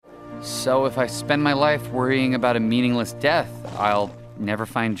So if I spend my life worrying about a meaningless death, I'll never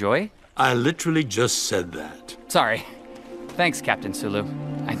find joy? I literally just said that. Sorry. Thanks, Captain Sulu.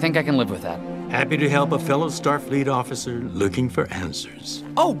 I think I can live with that. Happy to help a fellow Starfleet officer looking for answers.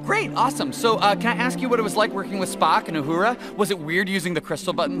 Oh, great, awesome. So, can I ask you what it was like working with Spock and Uhura? Was it weird using the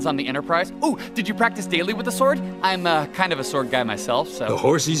crystal buttons on the Enterprise? Oh, did you practice daily with the sword? I'm kind of a sword guy myself, so... The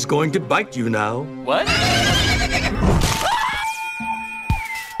horsey's going to bite you now. What?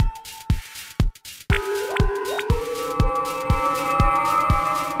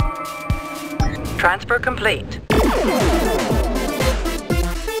 Transfer complete.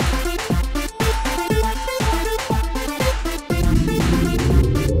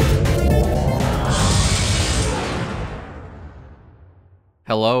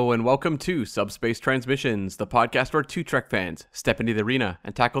 Hello and welcome to Subspace Transmissions, the podcast where two Trek fans step into the arena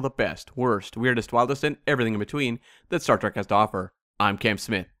and tackle the best, worst, weirdest, wildest, and everything in between that Star Trek has to offer. I'm Cam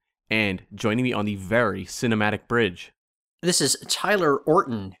Smith, and joining me on the very cinematic bridge. This is Tyler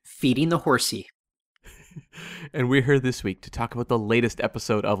Orton feeding the horsey. And we're here this week to talk about the latest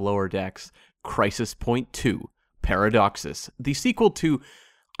episode of Lower Decks, Crisis Point 2, Paradoxus, the sequel to,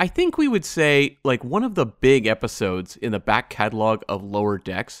 I think we would say, like one of the big episodes in the back catalog of Lower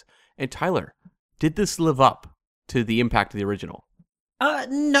Decks. And Tyler, did this live up to the impact of the original?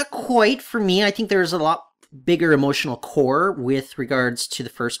 Not quite for me. I think there's a lot bigger emotional core with regards to the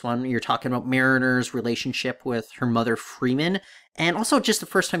first one. You're talking about Mariner's relationship with her mother Freeman, and also just the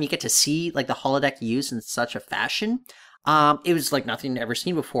first time you get to see like the holodeck used in such a fashion. It was like nothing ever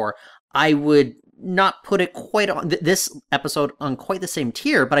seen before. I would not put it quite on this episode on quite the same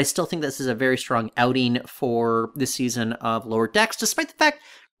tier, but I still think this is a very strong outing for this season of Lower Decks, despite the fact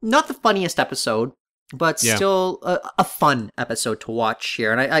not the funniest episode, but still a fun episode to watch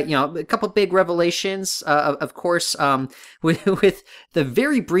here. And I a couple big revelations, of course, with the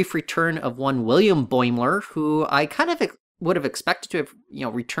very brief return of one William Boimler, who I kind of would have expected to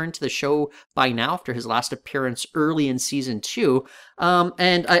have, returned to the show by now after his last appearance early in season 2.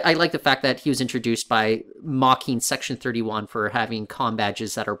 And I like the fact that he was introduced by mocking Section 31 for having comm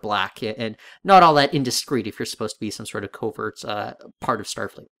badges that are black and not all that indiscreet if you're supposed to be some sort of covert part of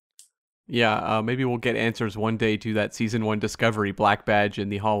Starfleet. Yeah, maybe we'll get answers one day to that season 1 Discovery black badge in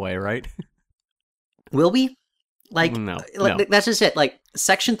the hallway, right? Will we? No. That's just it. Like,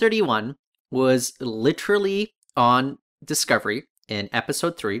 Section 31 was literally on Discovery in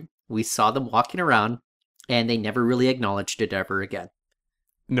episode 3. We saw them walking around, and they never really acknowledged it ever again.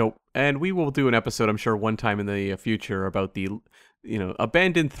 Nope. And we will do an episode, I'm sure, one time in the future about the,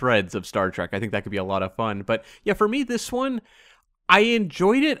 abandoned threads of Star Trek. I think that could be a lot of fun. But yeah, for me, this one, I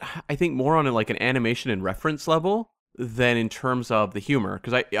enjoyed it, I think, more on like an animation and reference level than in terms of the humor.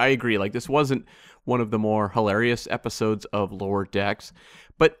 Because I agree, like, this wasn't one of the more hilarious episodes of Lower Decks.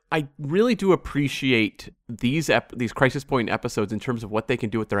 But I really do appreciate these Crisis Point episodes in terms of what they can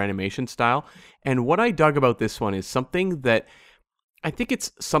do with their animation style. And what I dug about this one is something that I think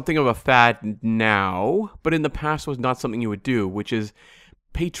it's something of a fad now, but in the past was not something you would do, which is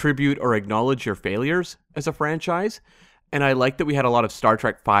pay tribute or acknowledge your failures as a franchise. And I like that we had a lot of Star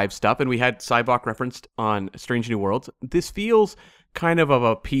Trek V stuff, and we had Sybok referenced on Strange New Worlds. This feels kind of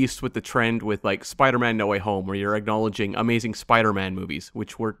a piece with the trend with like Spider-Man No Way Home, where you're acknowledging amazing Spider-Man movies,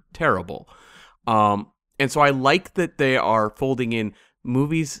 which were terrible. And so I like that they are folding in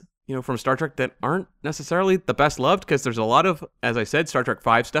movies, from Star Trek that aren't necessarily the best loved, because there's a lot of, as I said, Star Trek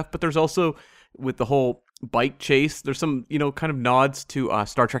V stuff, but there's also, with the whole bike chase, there's some, kind of nods to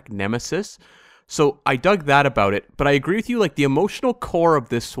Star Trek Nemesis. So I dug that about it, but I agree with you, like the emotional core of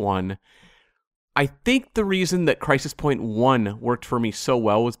this one, I think the reason that Crisis Point 1 worked for me so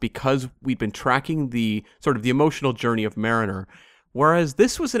well was because we'd been tracking the sort of the emotional journey of Mariner, whereas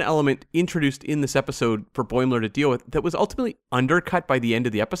this was an element introduced in this episode for Boimler to deal with that was ultimately undercut by the end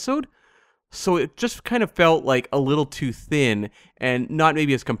of the episode. So it just kind of felt like a little too thin and not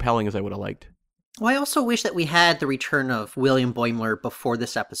maybe as compelling as I would have liked. Well, I also wish that we had the return of William Boimler before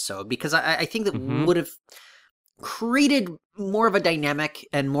this episode, because I think that would have created more of a dynamic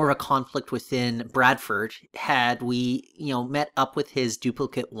and more of a conflict within Bradford had we, met up with his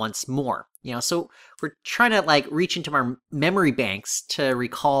duplicate once more. So we're trying to like reach into our memory banks to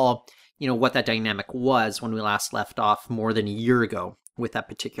recall, what that dynamic was when we last left off more than a year ago with that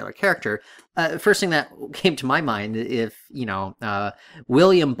particular character. First thing that came to my mind, if,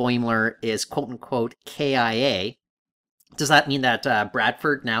 William Boimler is quote-unquote KIA, does that mean that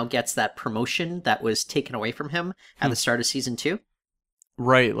Bradford now gets that promotion that was taken away from him at the start of season 2?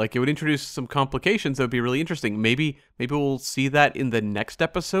 Right, like it would introduce some complications that would be really interesting. Maybe we'll see that in the next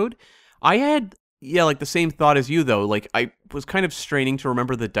episode. I had Yeah, like the same thought as you, though. Like, I was kind of straining to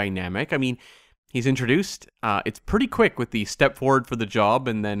remember the dynamic. I mean, he's introduced. It's pretty quick with the step forward for the job,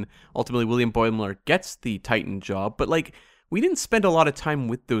 and then ultimately William Boimler gets the Titan job. But, like, we didn't spend a lot of time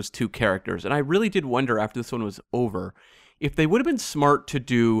with those two characters, and I really did wonder after this one was over if they would have been smart to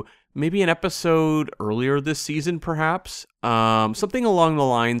do maybe an episode earlier this season, perhaps. Something along the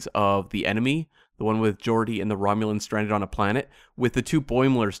lines of The Enemy, the one with Geordi and the Romulans stranded on a planet, with the two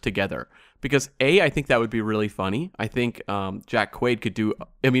Boimlers together. Because I think that would be really funny. I think Jack Quaid could do,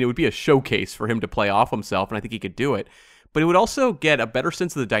 I mean, it would be a showcase for him to play off himself, and I think he could do it. But it would also get a better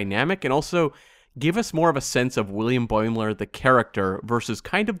sense of the dynamic and also give us more of a sense of William Boimler, the character, versus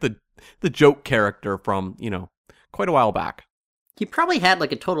kind of the joke character from, quite a while back. He probably had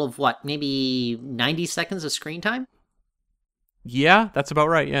like a total of what, maybe 90 seconds of screen time? Yeah, that's about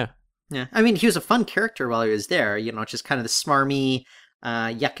right, yeah. Yeah, I mean, he was a fun character while he was there, just kind of the smarmy,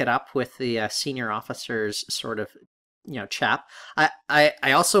 yuck it up with the senior officers sort of, chap. I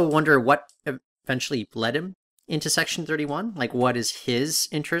also wonder what eventually led him into Section 31. Like, what is his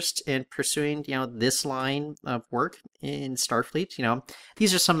interest in pursuing, this line of work in Starfleet?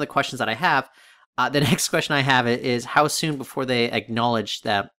 These are some of the questions that I have. The next question I have is how soon before they acknowledge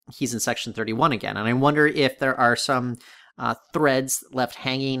that he's in Section 31 again? And I wonder if there are some threads left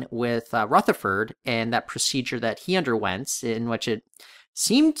hanging with Rutherford and that procedure that he underwent, in which it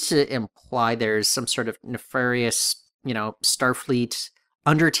seemed to imply there's some sort of nefarious, Starfleet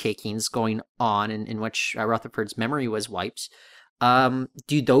undertakings going on in which Rutherford's memory was wiped.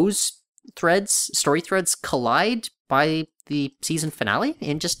 Do those story threads, collide by the season finale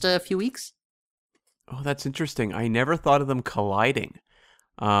in just a few weeks? Oh, that's interesting. I never thought of them colliding,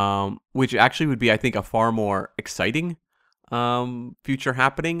 which actually would be, I think, a far more exciting future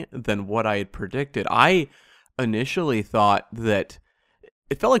happening than what I had predicted. I initially thought that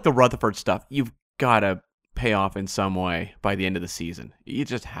it felt like the Rutherford stuff, you've got to pay off in some way by the end of the season. You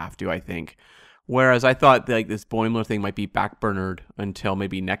just have to, I think. Whereas I thought like this Boimler thing might be backburnered until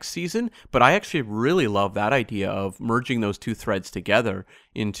maybe next season, but I actually really love that idea of merging those two threads together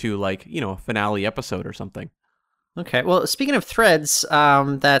into like, a finale episode or something. Okay, well, speaking of threads,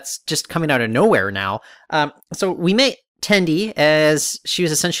 that's just coming out of nowhere now. So we met Tendi as she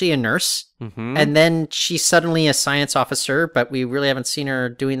was essentially a nurse, and then she's suddenly a science officer, but we really haven't seen her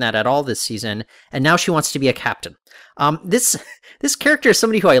doing that at all this season, and now she wants to be a captain. This character is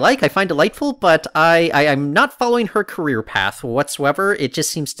somebody who I like, I find delightful, but I'm not following her career path whatsoever. It just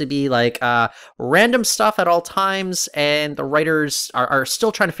seems to be like random stuff at all times, and the writers are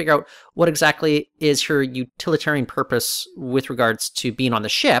still trying to figure out what exactly is her utilitarian purpose with regards to being on the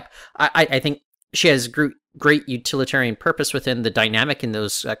ship. I think she has great utilitarian purpose within the dynamic in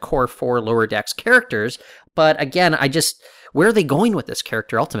those core 4 lower decks characters, but again, where are they going with this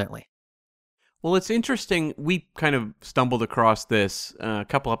character ultimately? Well, it's interesting. We kind of stumbled across this a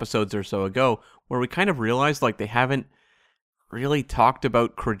couple episodes or so ago where we kind of realized like they haven't really talked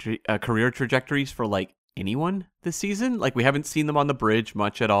about career trajectories for like anyone this season. Like we haven't seen them on the bridge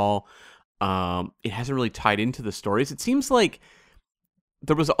much at all. It hasn't really tied into the stories. It seems like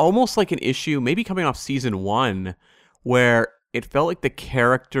there was almost like an issue, maybe coming off season 1, where it felt like the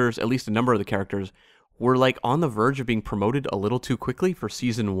characters, at least a number of the characters, were like on the verge of being promoted a little too quickly for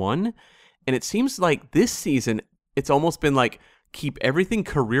season 1. And it seems like this season, it's almost been like, keep everything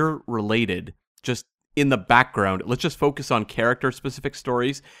career related just in the background. Let's just focus on character specific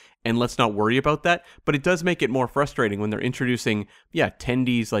stories and let's not worry about that. But it does make it more frustrating when they're introducing,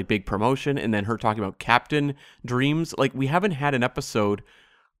 Tendi's like big promotion and then her talking about captain dreams. Like we haven't had an episode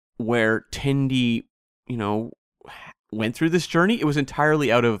where Tendi, went through this journey. It was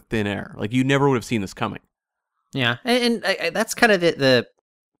entirely out of thin air. Like you never would have seen this coming. Yeah. And that's kind of the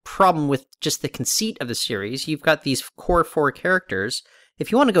problem with just the conceit of the series. You've got these core 4 characters.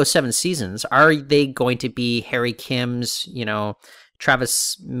 If you want to go 7 seasons, are they going to be Harry Kim's,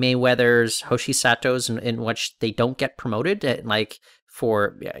 Travis Mayweather's, Hoshi Sato's, in which they don't get promoted like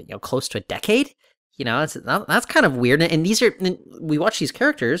for close to a decade? That's kind of weird. And we watch these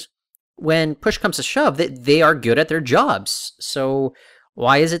characters when push comes to shove that they are good at their jobs. So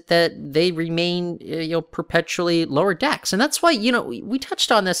why is it that they remain, perpetually lower decks? And that's why, we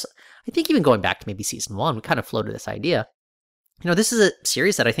touched on this, I think even going back to maybe season 1, we kind of floated this idea. This is a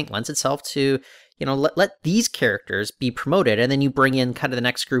series that I think lends itself to, let these characters be promoted, and then you bring in kind of the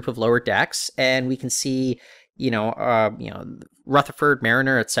next group of lower decks, and we can see, Rutherford,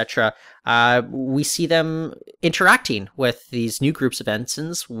 Mariner, etc. We see them interacting with these new groups of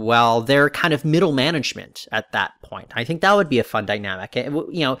ensigns while they're kind of middle management at that point. I think that would be a fun dynamic.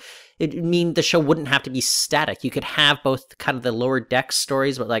 It mean the show wouldn't have to be static. You could have both kind of the lower deck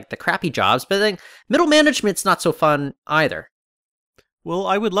stories, but like the crappy jobs, but then middle management's not so fun either. Well,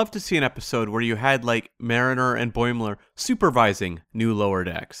 I would love to see an episode where you had like Mariner and Boimler supervising new lower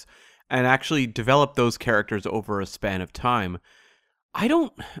decks and actually develop those characters over a span of time. Do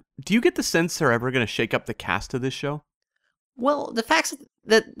you get the sense they're ever going to shake up the cast of this show? Well, the fact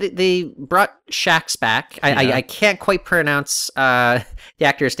that they brought Shax back, I can't quite pronounce the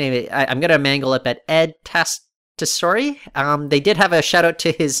actor's name. I'm going to mangle it, but Ed Tastori. They did have a shout out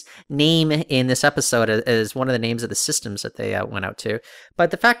to his name in this episode as one of the names of the systems that they went out to.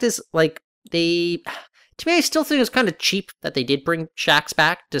 But the fact is, like, to me, I still think it was kind of cheap that they did bring Shax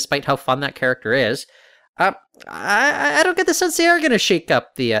back, despite how fun that character is. I don't get the sense they are going to shake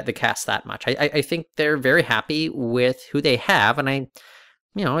up the cast that much. I think they're very happy with who they have, and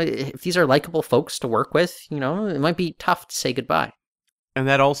if these are likable folks to work with, it might be tough to say goodbye. And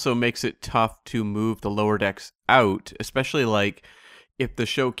that also makes it tough to move the lower decks out, especially like if the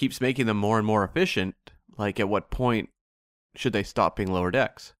show keeps making them more and more efficient. Like, at what point should they stop being lower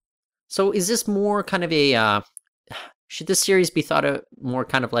decks? So is this more kind of should this series be thought of more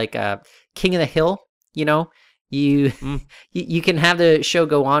kind of like a King of the Hill? You can have the show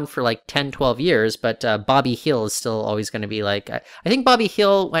go on for like 10, 12 years, but Bobby Hill is still always going to be like, I think Bobby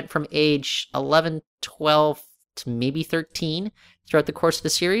Hill went from age 11, 12 to maybe 13 throughout the course of the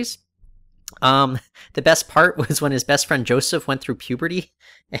series. The best part was when his best friend Joseph went through puberty.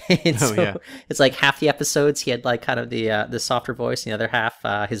 And It's like half the episodes he had like kind of the softer voice, and the other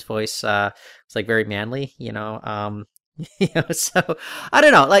half his voice was like very manly, so I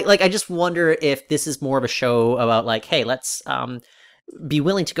don't know. Like I just wonder if this is more of a show about like, hey, let's be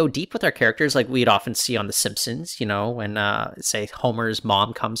willing to go deep with our characters, like we'd often see on The Simpsons, when say Homer's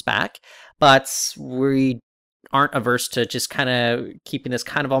mom comes back, but we aren't averse to just kind of keeping this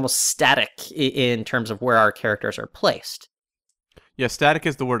kind of almost static in terms of where our characters are placed. Yeah, static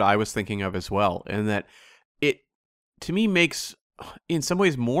is the word I was thinking of as well, and that it to me makes in some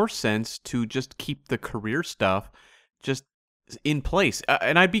ways more sense to just keep the career stuff just in place.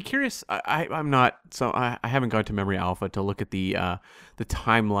 And I'd be curious, I haven't gone to Memory Alpha to look at the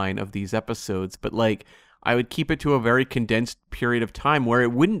timeline of these episodes, but like I would keep it to a very condensed period of time where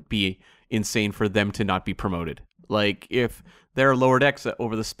it wouldn't be insane for them to not be promoted. Like if they're lower decks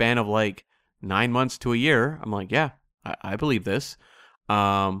over the span of like 9 months to a year, I'm like, yeah, I believe this.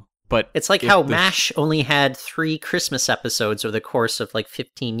 But it's like how MASH only had 3 Christmas episodes over the course of like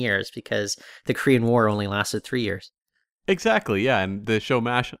 15 years because the Korean War only lasted 3 years. Exactly, yeah, and the show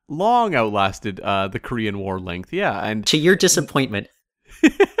MASH long outlasted the Korean War length, yeah. And to your disappointment,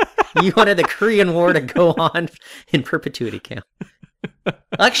 you wanted the Korean War to go on in perpetuity, Cam.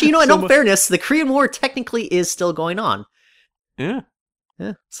 Actually, in all fairness, the Korean War technically is still going on. Yeah.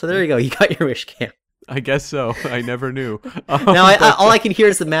 So there you go. You got your wish, Cam. I guess so. I never knew. Now all I can hear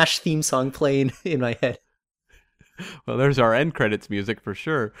is the MASH theme song playing in my head. Well, there's our end credits music for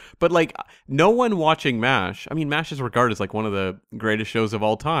sure. But like, no one watching MASH, I mean, MASH is regarded as like one of the greatest shows of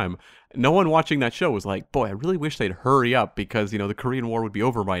all time. No one watching that show was like, boy, I really wish they'd hurry up because, the Korean War would be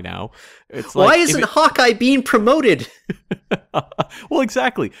over by now. It's like, why isn't Hawkeye being promoted? Well,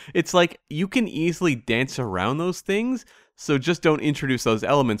 exactly. It's like you can easily dance around those things. So just don't introduce those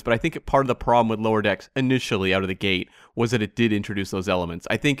elements. But I think part of the problem with Lower Decks initially out of the gate was that it did introduce those elements.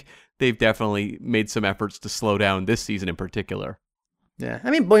 I think they've definitely made some efforts to slow down this season in particular. Yeah. I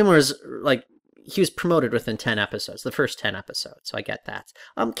mean, Boimler is like, he was promoted within 10 episodes, the first 10 episodes. So I get that.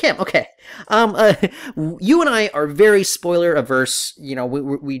 Cam, okay. You and I are very spoiler averse.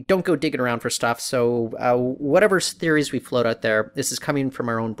 We don't go digging around for stuff. So whatever theories we float out there, this is coming from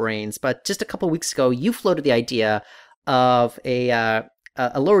our own brains. But just a couple weeks ago, you floated the idea of a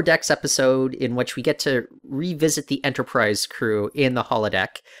Lower Decks episode in which we get to revisit the Enterprise crew in the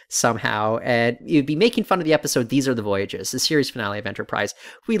holodeck somehow, and you'd be making fun of the episode These Are the Voyages, the series finale of Enterprise.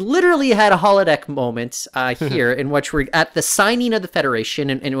 We literally had a holodeck moment here in which we're at the signing of the Federation,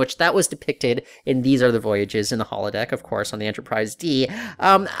 in which that was depicted in These Are the Voyages in the holodeck, of course, on the Enterprise D.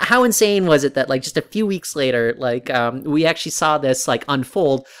 How insane was it that like just a few weeks later, we actually saw this like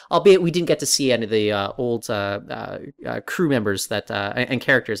unfold, albeit we didn't get to see any of the old crew members that and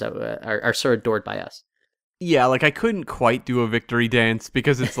characters that are so adored by us. Yeah, like I couldn't quite do a victory dance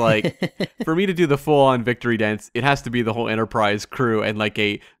because it's like, for me to do the full-on victory dance, it has to be the whole Enterprise crew and like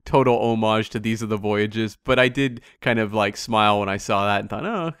a total homage to These Are the Voyages. But I did kind of like smile when I saw that and thought,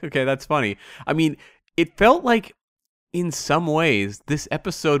 oh, okay, that's funny. I mean, it felt like in some ways this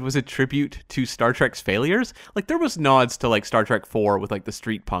episode was a tribute to Star Trek's failures. Like there was nods to like Star Trek 4 with like the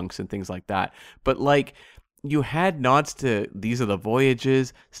street punks and things like that. But like you had nods to These Are the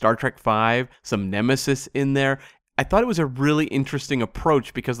Voyages, Star Trek 5, some Nemesis in there. I thought it was a really interesting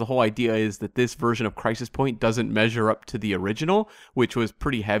approach because the whole idea is that this version of Crisis Point doesn't measure up to the original, which was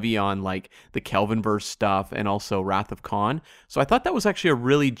pretty heavy on like the Kelvinverse stuff and also Wrath of Khan. So I thought that was actually a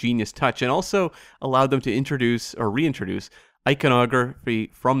really genius touch and also allowed them to introduce or reintroduce iconography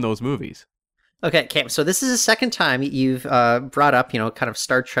from those movies. Okay, Cam, so this is the second time you've brought up, kind of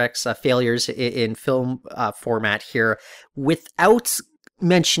Star Trek's failures in film format here without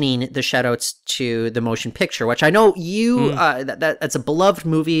mentioning the shoutouts to the motion picture, which I know you that's a beloved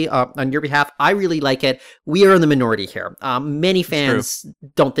movie on your behalf. I really like it. We are in the minority here. Many fans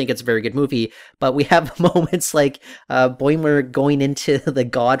don't think it's a very good movie, but we have moments like Boimler going into the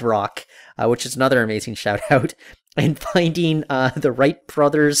God Rock, which is another amazing shout out, and finding the Wright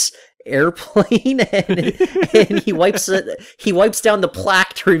brothers airplane and he wipes down the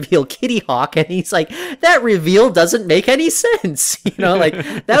plaque to reveal Kitty Hawk, and he's like, that reveal doesn't make any sense. Like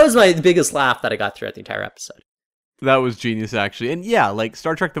that was my biggest laugh that I got throughout the entire episode. That was genius, actually. And yeah, like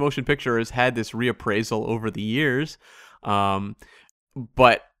Star Trek the Motion Picture has had this reappraisal over the years.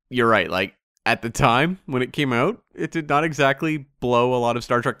 But you're right, like at the time when it came out, it did not exactly blow a lot of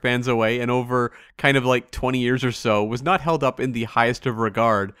Star Trek fans away, and over kind of like 20 years or so was not held up in the highest of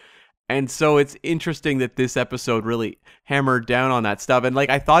regard. And so it's interesting that this episode really hammered down on that stuff. And like,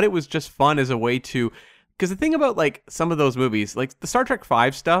 I thought it was just fun as a way to, because the thing about like some of those movies, like the Star Trek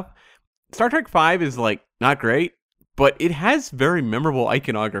 5 stuff, Star Trek 5 is like not great, but it has very memorable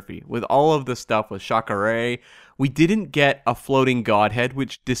iconography with all of the stuff with Chakotay. We didn't get a floating godhead,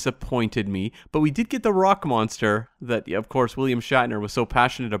 which disappointed me, but we did get the rock monster that, of course, William Shatner was so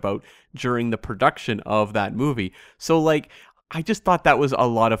passionate about during the production of that movie. So like, I just thought that was a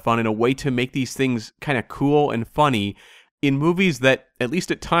lot of fun and a way to make these things kind of cool and funny in movies that, at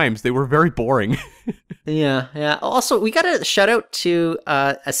least at times, they were very boring. Yeah. Also, we got a shout out to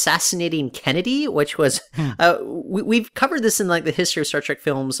Assassinating Kennedy, which was we've covered this in like the history of Star Trek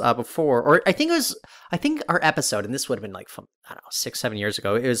films before, or I think our episode, and this would have been like from 6-7 years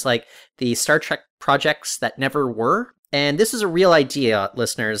ago. It was like the Star Trek projects that never were. And this is a real idea,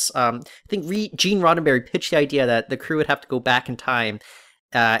 listeners. I think Gene Roddenberry pitched the idea that the crew would have to go back in time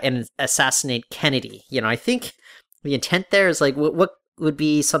and assassinate Kennedy. I think the intent there is like, what would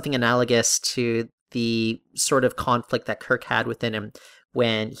be something analogous to the sort of conflict that Kirk had within him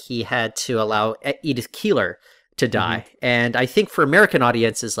when he had to allow Edith Keeler to die. Mm-hmm. And I think for American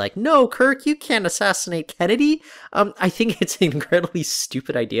audiences, like, no, Kirk, you can't assassinate Kennedy. I think it's an incredibly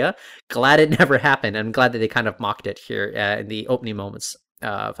stupid idea. Glad it never happened. I'm glad that they kind of mocked it here in the opening moments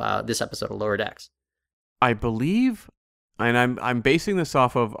of this episode of Lower Decks. I believe, and I'm basing this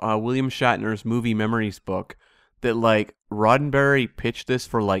off of William Shatner's Movie Memories book, that like Roddenberry pitched this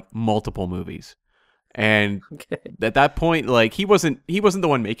for like multiple movies. And at that point, like he wasn't the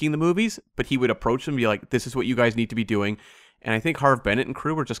one making the movies, but he would approach them and be like, this is what you guys need to be doing. And I think Harv Bennett and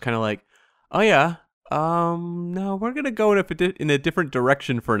crew were just kind of like, oh yeah, no, we're going to go in a different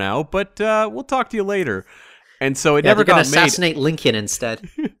direction for now, but we'll talk to you later. And so it never got made. Assassinate Lincoln instead.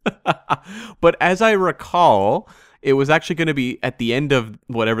 But as I recall, it was actually going to be at the end of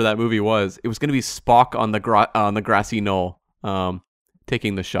whatever that movie was. It was going to be Spock on the grassy knoll,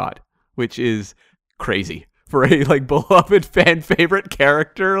 taking the shot, which is crazy for a like beloved fan favorite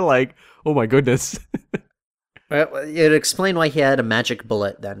character. Like, oh my goodness. Well, it'd explain why he had a magic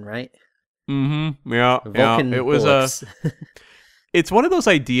bullet then, right? Mm-hmm. Yeah. Vulcan It was bullets. It's one of those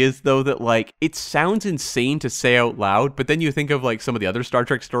ideas though that like it sounds insane to say out loud, but then you think of like some of the other Star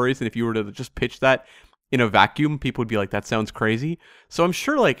Trek stories, and if you were to just pitch that in a vacuum, people would be like, that sounds crazy. So I'm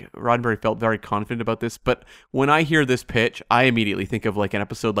sure like Roddenberry felt very confident about this, but when I hear this pitch, I immediately think of like an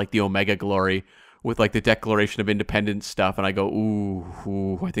episode like the Omega Glory with like the Declaration of Independence stuff, and I go,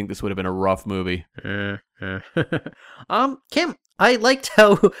 ooh, I think this would have been a rough movie. Kim, I liked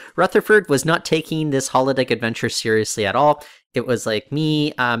how Rutherford was not taking this holodeck adventure seriously at all. It was like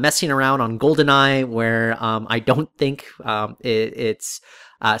me messing around on GoldenEye, where I don't think it's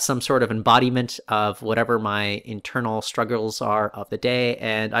some sort of embodiment of whatever my internal struggles are of the day.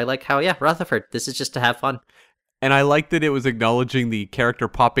 And I like how, Rutherford, this is just to have fun. And I liked that it was acknowledging the character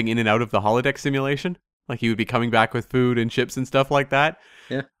popping in and out of the holodeck simulation. Like he would be coming back with food and chips and stuff like that.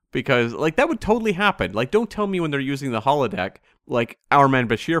 Yeah. Because like that would totally happen. Like don't tell me when they're using the holodeck, like Our Man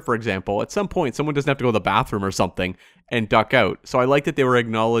Bashir, for example, at some point someone doesn't have to go to the bathroom or something and duck out. So I like that they were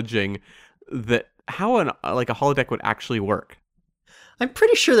acknowledging that how a holodeck would actually work. I'm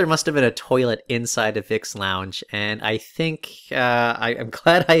pretty sure there must have been a toilet inside of Vic's lounge, and I think I'm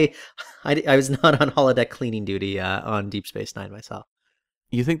glad I was not on holodeck cleaning duty on Deep Space Nine myself.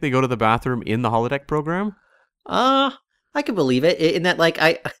 You think they go to the bathroom in the holodeck program? I can believe it. In that, like,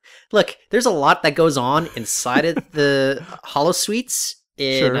 look, there's a lot that goes on inside of the holosuites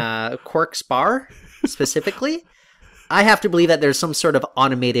in Quark's bar specifically. I have to believe that there's some sort of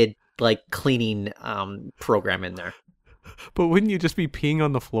automated like cleaning program in there. But wouldn't you just be peeing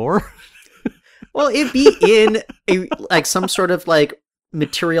on the floor? Well, it'd be in like some sort of like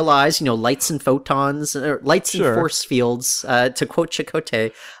materialized, lights and photons, or lights and force fields, to quote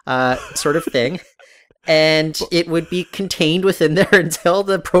Chakotay, sort of thing. And it would be contained within there until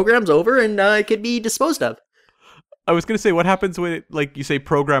the program's over and it could be disposed of. I was going to say, what happens when it, like you say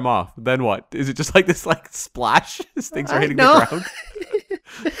program off? Then what? Is it just like this like splash as things are hitting the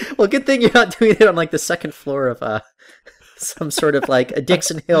ground? Well, good thing you're not doing it on like the second floor of some sort of like a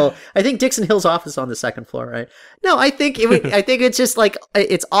Dixon Hill. I think Dixon Hill's office is on the second floor, right? No, I think I think it's just like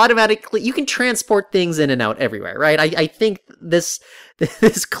it's automatically. You can transport things in and out everywhere, right? I think this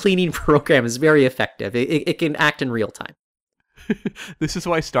cleaning program is very effective. It can act in real time. This is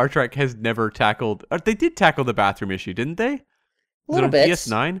why Star Trek has never tackled. They did tackle the bathroom issue, didn't they? A little bit.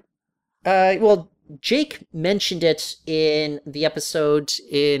 DS9. Well, Jake mentioned it in the episode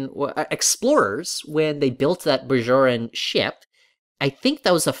in Explorers when they built that Bajoran ship. I think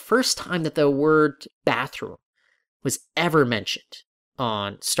that was the first time that the word bathroom was ever mentioned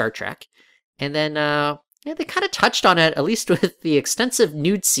on Star Trek. And then they kind of touched on it, at least with the extensive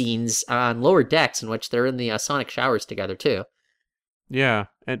nude scenes on Lower Decks in which they're in the sonic showers together, too. Yeah,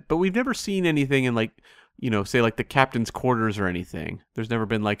 but we've never seen anything in like, say like the captain's quarters or anything. There's never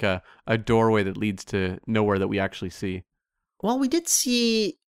been like a doorway that leads to nowhere that we actually see. Well, we did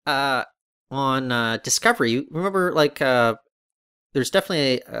see on Discovery, remember like there's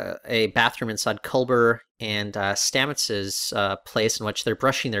definitely a bathroom inside Culber and Stamets's place in which they're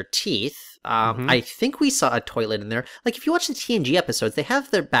brushing their teeth. I think we saw a toilet in there. Like if you watch the TNG episodes, they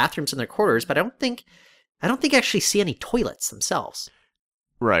have their bathrooms in their quarters, but I don't think I actually see any toilets themselves.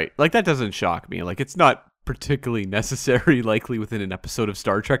 Right. Like that doesn't shock me. Like it's not particularly necessary likely within an episode of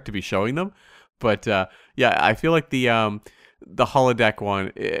Star Trek to be showing them. But yeah, I feel like the holodeck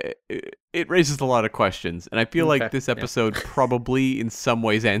one, it raises a lot of questions. And I feel like this episode probably in some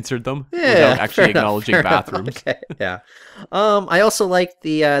ways answered them without actually acknowledging bathrooms. Okay, yeah. I also like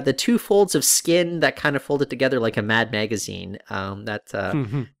the two folds of skin that kind of folded together like a Mad magazine.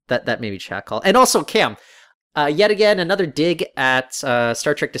 That made me chuckle. And also, Cam, yet again, another dig at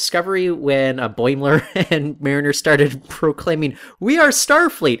Star Trek Discovery when Boimler and Mariner started proclaiming, "We are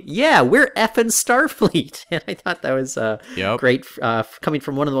Starfleet." Yeah, we're effing Starfleet. And I thought that was great, coming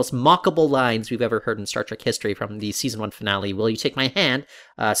from one of the most mockable lines we've ever heard in Star Trek history from the season 1 finale, "Will you take my hand?"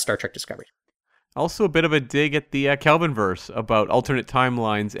 Star Trek Discovery. Also a bit of a dig at the Kelvinverse about alternate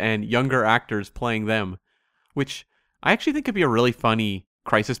timelines and younger actors playing them, which I actually think could be a really funny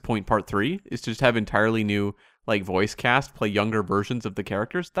Crisis Point Part 3, is to just have entirely new like voice cast play younger versions of the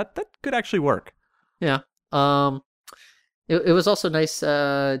characters. That could actually work. Yeah. It was also nice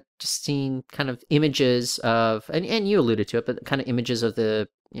just seeing kind of images of, and you alluded to it, but kind of images of the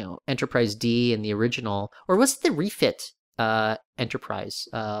Enterprise D and the original, or was it the refit Enterprise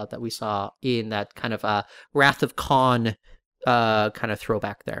that we saw in that kind of Wrath of Khan kind of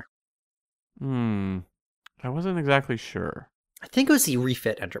throwback there? I wasn't exactly sure. I think it was the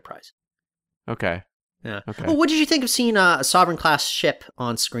refit Enterprise. Okay. Yeah. Okay. Well, what did you think of seeing a Sovereign class ship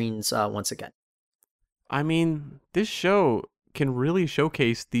on screens once again? I mean, this show can really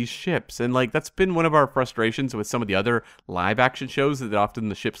showcase these ships, and like that's been one of our frustrations with some of the other live action shows, that often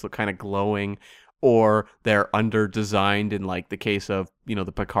the ships look kind of glowing or they're under designed in like the case of,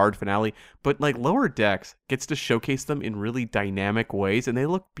 the Picard finale, but like Lower Decks gets to showcase them in really dynamic ways and they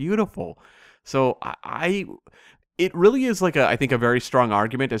look beautiful. So it really is like I think a very strong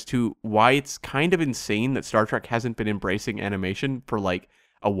argument as to why it's kind of insane that Star Trek hasn't been embracing animation for like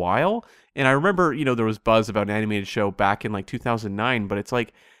a while. And I remember, there was buzz about an animated show back in like 2009, but it's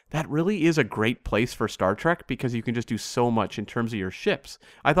like that really is a great place for Star Trek because you can just do so much in terms of your ships.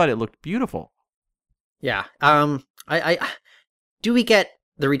 I thought it looked beautiful. Yeah. Do we get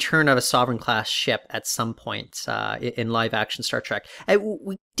the return of a Sovereign class ship at some point in live action Star Trek?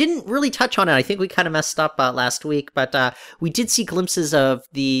 We didn't really touch on it. I think we kind of messed up last week, but we did see glimpses of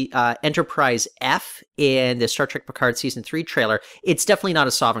the Enterprise F in the Star Trek Picard Season 3 trailer. It's definitely not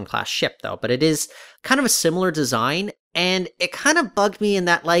a Sovereign class ship, though, but it is kind of a similar design, and it kind of bugged me in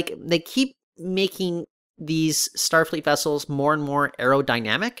that, like, they keep making these Starfleet vessels more and more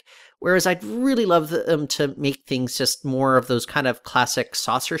aerodynamic, whereas I'd really love them to make things just more of those kind of classic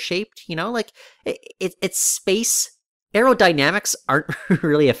saucer shaped, like it's space. Aerodynamics aren't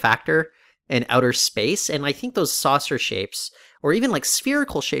really a factor in outer space, and I think those saucer shapes, or even like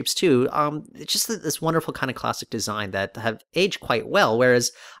spherical shapes too, it's just this wonderful kind of classic design that have aged quite well.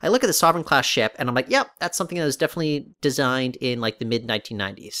 Whereas I look at the Sovereign class ship and I'm like, yep, that's something that was definitely designed in like the mid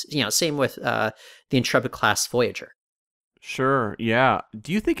 1990s. Same with the Intrepid class Voyager. Sure, yeah.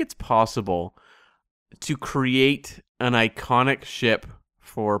 Do you think it's possible to create an iconic ship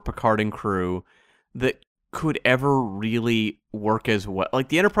for Picard and crew that could ever really work as well? Like,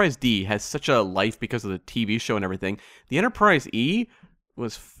 the Enterprise D has such a life because of the TV show and everything. The Enterprise E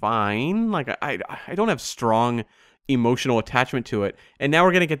was fine. Like, I don't have strong emotional attachment to it. And now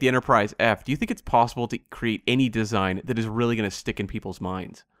we're going to get the Enterprise F. Do you think it's possible to create any design that is really going to stick in people's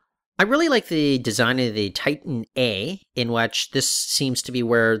minds? I really like the design of the Titan A, in which this seems to be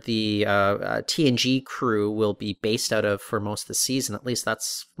where the TNG crew will be based out of for most of the season. At least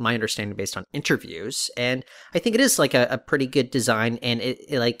that's my understanding based on interviews. And I think it is like a pretty good design, and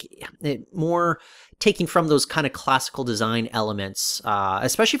it more taking from those kind of classical design elements,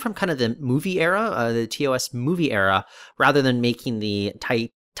 especially from kind of the movie era, the TOS movie era, rather than making the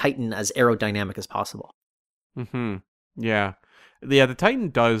Titan as aerodynamic as possible. Mm-hmm. Yeah. Yeah, the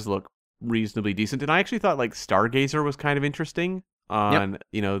Titan does look reasonably decent, and I actually thought like Stargazer was kind of interesting on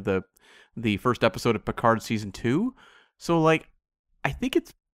the first episode of Picard season 2. So like, I think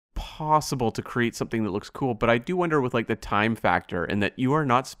it's possible to create something that looks cool, but I do wonder with like the time factor, and that you are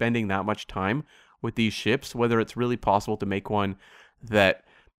not spending that much time with these ships, whether it's really possible to make one that,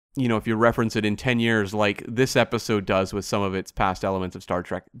 if you reference it in 10 years, like this episode does with some of its past elements of Star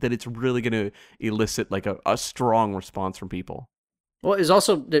Trek, that it's really going to elicit like a strong response from people. Well, it's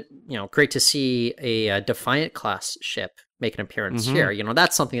also great to see a Defiant class ship make an appearance here.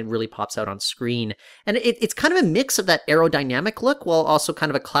 That's something that really pops out on screen, and it's kind of a mix of that aerodynamic look while also kind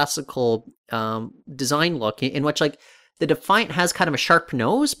of a classical design look, in which like the Defiant has kind of a sharp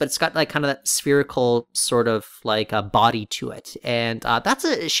nose, but it's got like kind of that spherical sort of like a body to it, and that's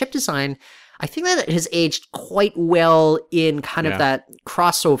a ship design I think that it has aged quite well in kind of that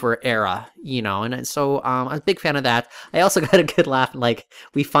crossover era, and so I'm a big fan of that. I also got a good laugh. Like,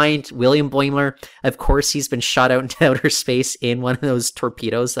 we find William Boimler, of course, he's been shot out into outer space in one of those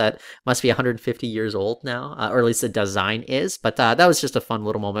torpedoes that must be 150 years old now, or at least the design is. But that was just a fun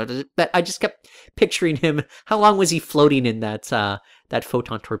little moment. But I just kept picturing him. How long was he floating in that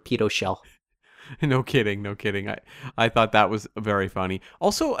photon torpedo shell? No kidding. I thought that was very funny.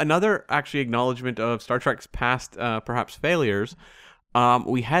 Also, another actually acknowledgement of Star Trek's past perhaps failures.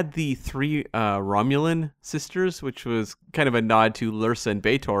 We had the 3 Romulan sisters, which was kind of a nod to Lursa and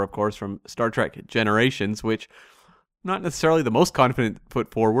B'Etor, of course, from Star Trek Generations, which not necessarily the most confident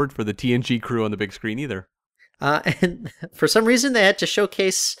put forward for the TNG crew on the big screen either. And for some reason, they had to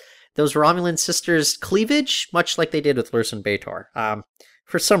showcase those Romulan sisters' cleavage, much like they did with Lursa and B'Etor.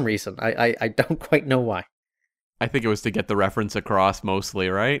 For some reason. I don't quite know why. I think it was to get the reference across mostly,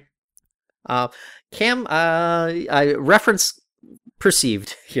 right? Cam, reference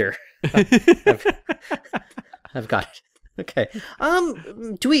perceived here. I've got it. Okay.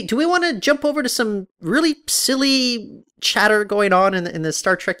 Do we want to jump over to some really silly chatter going on in the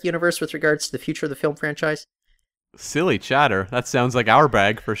Star Trek universe with regards to the future of the film franchise? Silly chatter? That sounds like our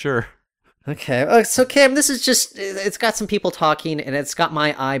bag for sure. Okay, so Cam, this is just, it's got some people talking and it's got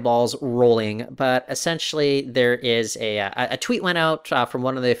my eyeballs rolling, but essentially there is a tweet went out from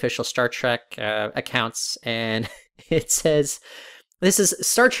one of the official Star Trek accounts, and it says, this is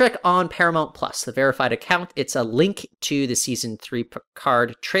Star Trek on Paramount Plus, the verified account. It's a link to the Season 3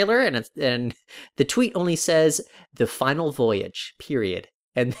 Picard trailer, and the tweet only says, "The Final Voyage," period.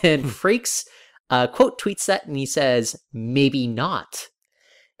 And then Frakes quote tweets that, and he says, "Maybe not."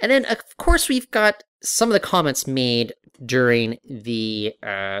 And then, of course, we've got some of the comments made during the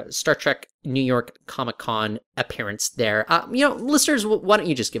Star Trek New York Comic-Con appearance there. Listeners, why don't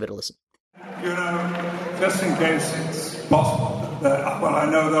you just give it a listen? Just in case it's possible, I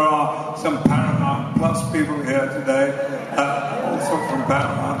know there are some Paramount Plus people here today, also from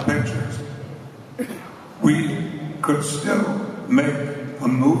Paramount Pictures. We could still make a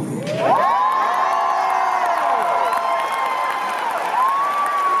movie.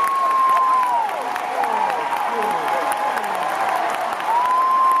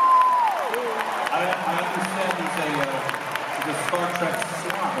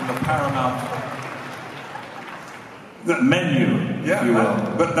 The menu, if you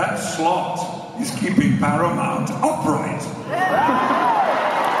will. But that slot is keeping Paramount upright.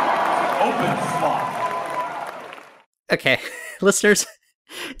 Open slot. Okay, listeners,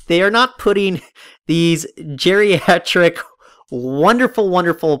 they are not putting these geriatric, wonderful,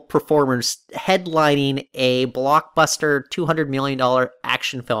 wonderful performers headlining a blockbuster $200 million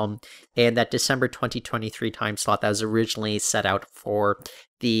action film in that December 2023 time slot that was originally set out for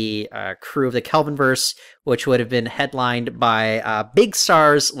the crew of the Kelvinverse, which would have been headlined by big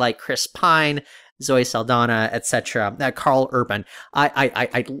stars like Chris Pine, Zoe Saldana, etc., Carl Urban.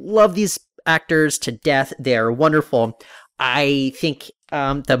 I love these actors to death. They are wonderful. I think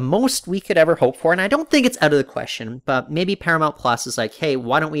the most we could ever hope for, and I don't think it's out of the question, but maybe Paramount Plus is like, hey,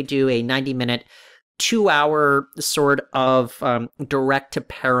 why don't we do a 90-minute, 2-hour sort of direct to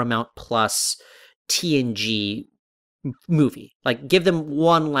Paramount Plus TNG movie? Like, give them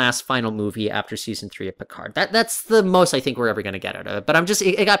one last final movie after season 3 of Picard. That's the most I think we're ever going to get out of it. But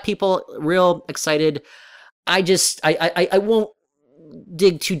it got people real excited. I won't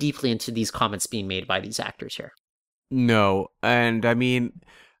dig too deeply into these comments being made by these actors here. No, and I mean,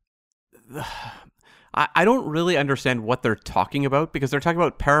 I don't really understand what they're talking about, because they're talking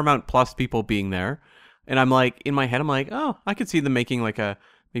about Paramount Plus people being there, and I'm like, in my head, I'm like, oh, I could see them making like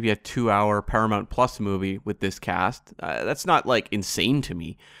maybe a 2-hour Paramount Plus movie with this cast. That's not like insane to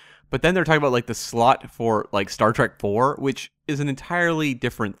me. But then they're talking about like the slot for like Star Trek 4, which is an entirely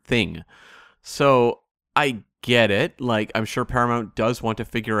different thing. So I get it. Like, I'm sure Paramount does want to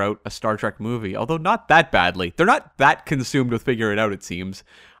figure out a Star Trek movie, although not that badly. They're not that consumed with figuring it out, it seems.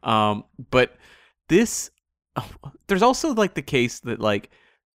 But this, there's also like the case that like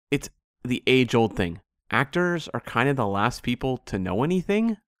it's the age-old thing. Actors are kind of the last people to know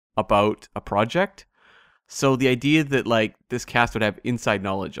anything about a project. So the idea that like this cast would have inside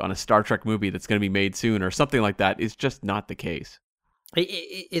knowledge on a Star Trek movie that's going to be made soon or something like that is just not the case.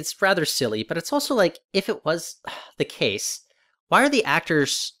 It's rather silly, but it's also like, if it was the case, why are the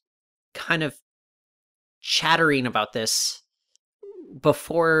actors kind of chattering about this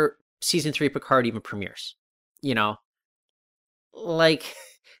before season 3 Picard even premieres? You know, like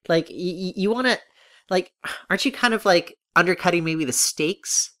you want to, like, aren't you kind of like undercutting maybe the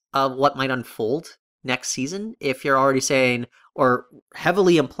stakes of what might unfold next season if you're already saying, or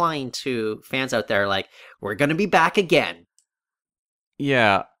heavily implying to fans out there, like, we're going to be back again?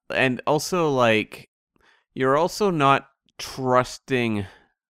 Yeah, and also, like, you're also not trusting...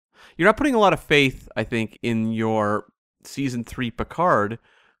 You're not putting a lot of faith, I think, in your Season 3 Picard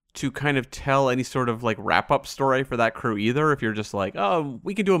to kind of tell any sort of, like, wrap-up story for that crew either, if you're just like, oh,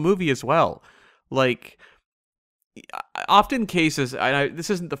 we can do a movie as well. Like, often cases, and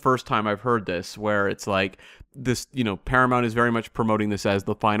this isn't the first time I've heard this, where it's like, this, you know, Paramount is very much promoting this as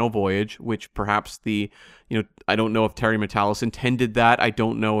the final voyage, which perhaps I don't know if Terry Matalas intended that. I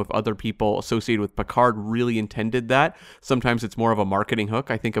don't know if other people associated with Picard really intended that. Sometimes it's more of a marketing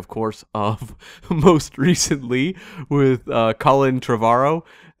hook. I think, of course, of most recently with Colin Trevorrow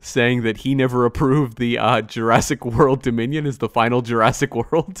saying that he never approved the Jurassic World Dominion as the final Jurassic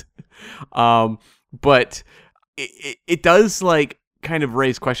World. But it does, like, kind of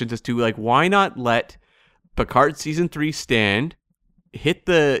raise questions as to, like, why not let Picard season 3 stand, hit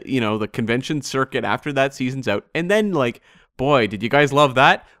the, the convention circuit after that season's out, and then, like, boy, did you guys love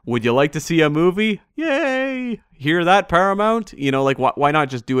that? Would you like to see a movie? Yay! Hear that, Paramount? Like, why not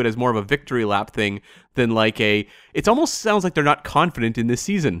just do it as more of a victory lap thing than like it almost sounds like they're not confident in this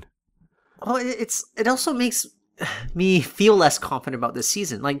season. Well, it also makes me feel less confident about this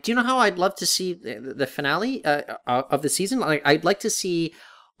season. Like, do you know how I'd love to see the finale of the season? Like, I'd like to see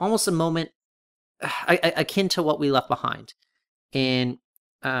almost a moment akin to what we left behind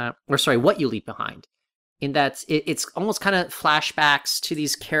what you leave behind, in that it's almost kind of flashbacks to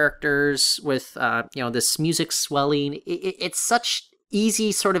these characters with this music swelling. It's such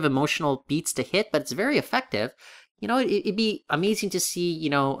easy sort of emotional beats to hit, but it's very effective. It'd be amazing to see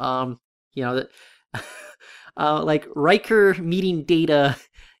like Riker meeting Data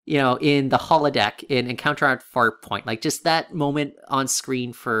in the holodeck in Encounter at Farpoint, like just that moment on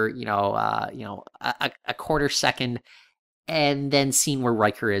screen for a quarter second, and then seeing where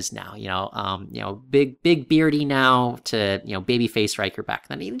Riker is now. Big beardy now to baby face Riker back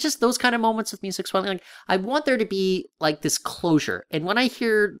then. Even just those kind of moments with music swelling. Like, I want there to be like this closure. And when I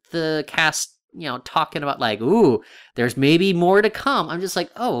hear the cast talking about like, ooh, there's maybe more to come, I'm just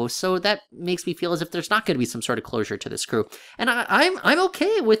like, oh, so that makes me feel as if there's not going to be some sort of closure to this crew. And I'm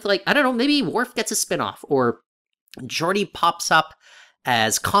okay with, like, I don't know, maybe Worf gets a spinoff, or Geordi pops up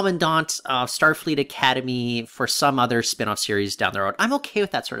as Commandant of Starfleet Academy for some other spinoff series down the road. I'm okay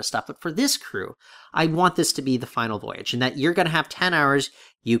with that sort of stuff. But for this crew, I want this to be the final voyage, and that you're going to have 10 hours.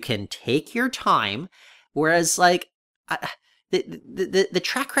 You can take your time. Whereas, like, the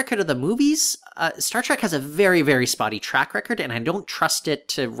track record of the movies, Star Trek has a very, very spotty track record, and I don't trust it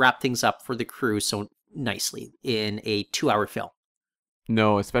to wrap things up for the crew so nicely in a 2-hour film.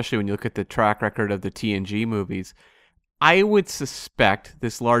 No, especially when you look at the track record of the TNG movies. I would suspect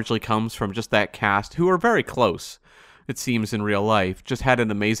this largely comes from just that cast, who are very close, it seems, in real life, just had an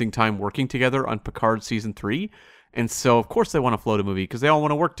amazing time working together on Picard Season 3, and so, of course, they want to float a movie, because they all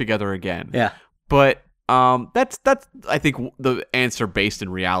want to work together again. Yeah. But that's I think, the answer based in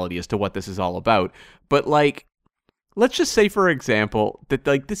reality as to what this is all about. But, like, let's just say, for example, that,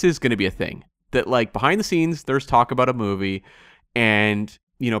 like, this is going to be a thing. That, like, behind the scenes, there's talk about a movie, and...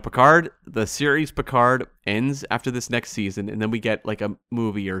 Picard, the series Picard ends after this next season, and then we get like a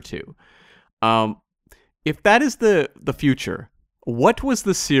movie or two. If that is the future, what was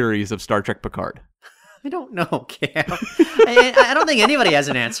the series of Star Trek Picard? I don't know, Cam. I don't think anybody has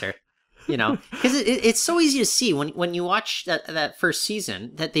an answer. Because it's so easy to see when you watch that first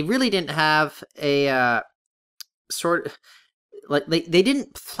season that they really didn't have a sort of like they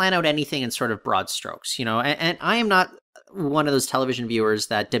didn't plan out anything in sort of broad strokes. And I am not one of those television viewers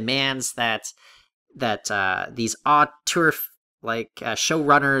that demands that these auteur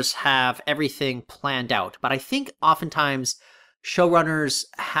showrunners have everything planned out. But I think oftentimes showrunners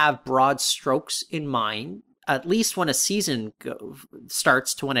have broad strokes in mind, at least when a season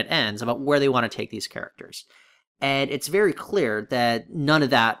starts to when it ends, about where they want to take these characters. And it's very clear that none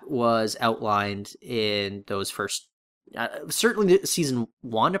of that was outlined in those first, certainly season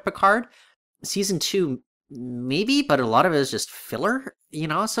 1 of Picard. Season 2, maybe, but a lot of it is just filler,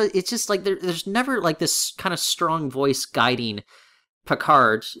 so it's just like there's never like this kind of strong voice guiding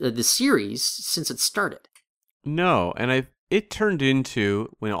Picard, the series, since it started. No, and it turned into,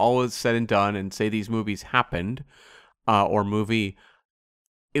 when all was said and done, and say these movies happened, it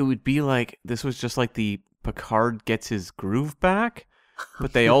would be like this was just like the Picard gets his groove back,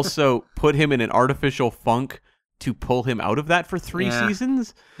 but they also put him in an artificial funk to pull him out of that for 3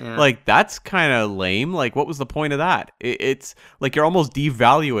 seasons. Yeah. Like, that's kind of lame. Like, what was the point of that? It's like you're almost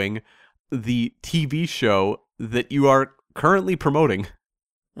devaluing the TV show that you are currently promoting.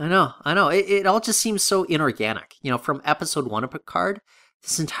 I know. It all just seems so inorganic. From episode 1 of Picard,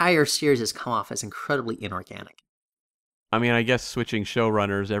 this entire series has come off as incredibly inorganic. I mean, I guess switching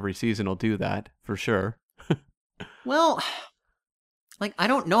showrunners every season will do that, for sure. Well... I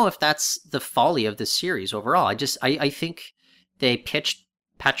don't know if that's the folly of this series overall. I think they pitched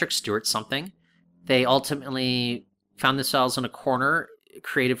Patrick Stewart something. They ultimately found themselves in a corner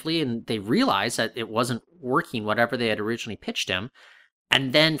creatively, and they realized that it wasn't working, whatever they had originally pitched him.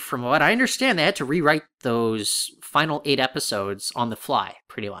 And then, from what I understand, they had to rewrite those final 8 episodes on the fly,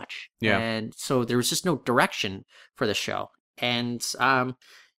 pretty much. Yeah. And so there was just no direction for the show. And,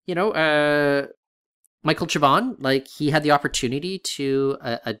 Michael Chabon, he had the opportunity to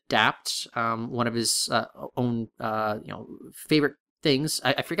adapt one of his own, favorite things.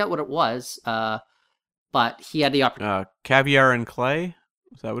 I forgot what it was, but he had the opportunity. Caviar and Clay?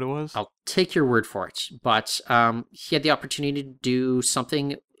 Is that what it was? I'll take your word for it. But he had the opportunity to do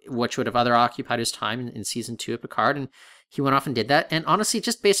something which would have other occupied his time in season 2 of Picard, and he went off and did that. And honestly,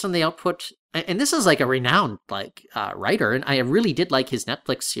 just based on the output, and this is a renowned writer, and I really did like his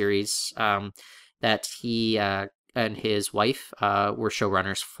Netflix series. That he and his wife were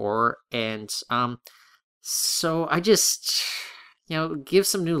showrunners for. And so I just, give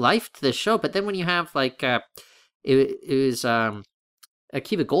some new life to the show. But then when you have, it was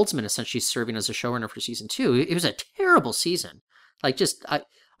Akiva Goldsman essentially serving as a showrunner for season 2, it was a terrible season. I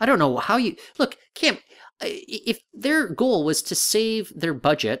don't know how you... Look, Cam, if their goal was to save their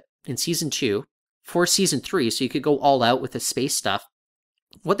budget in season 2 for season 3 so you could go all out with the space stuff,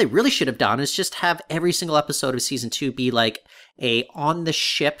 what they really should have done is just have every single episode of season 2 be a on the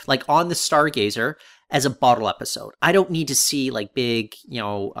ship, on the Stargazer, as a bottle episode. I don't need to see big,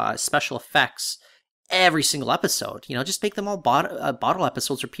 special effects every single episode. Just make them all bottle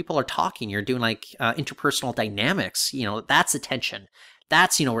episodes where people are talking. You're doing interpersonal dynamics. That's the tension.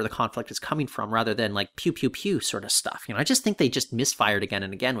 That's, where the conflict is coming from, rather than pew pew pew sort of stuff. I just think they just misfired again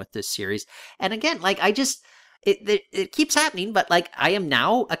and again with this series. And again, It keeps happening, but I am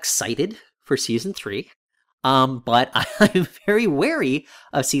now excited for season 3. But I'm very wary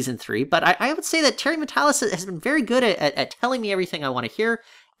of season 3. But I would say that Terry Matalas has been very good at telling me everything I want to hear,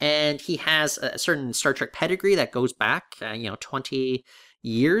 and he has a certain Star Trek pedigree that goes back, 20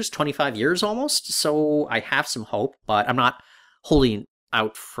 years, 25 years almost. So I have some hope, but I'm not holding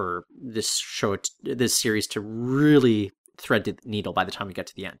out for this series to really thread the needle by the time we get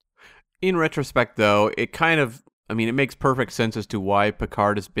to the end. In retrospect, though, it kind of, it makes perfect sense as to why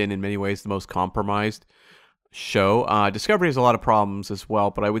Picard has been in many ways the most compromised show. Discovery has a lot of problems as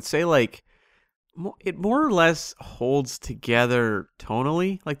well, but I would say like it more or less holds together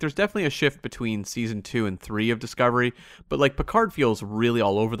tonally. Like there's definitely a shift between season 2 and 3 of Discovery, but like Picard feels really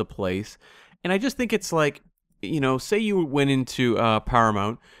all over the place. And I just think it's like, say you went into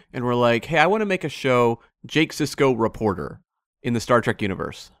Paramount and were like, hey, I want to make a show, Jake Sisko reporter in the Star Trek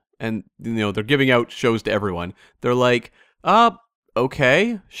universe. And, they're giving out shows to everyone. They're like,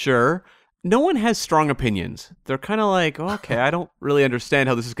 okay, sure. No one has strong opinions. They're kind of like, okay, I don't really understand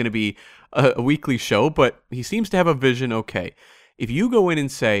how this is going to be a weekly show, but he seems to have a vision. Okay. If you go in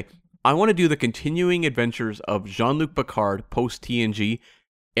and say, I want to do the continuing adventures of Jean-Luc Picard post TNG,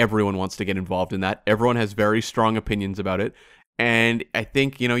 everyone wants to get involved in that. Everyone has very strong opinions about it. And I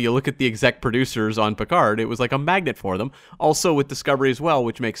think, you look at the exec producers on Picard, it was like a magnet for them. Also with Discovery as well,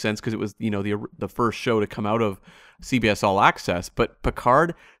 which makes sense because it was, the first show to come out of CBS All Access. But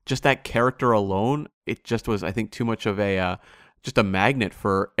Picard, just that character alone, it just was, I think, too much of just a magnet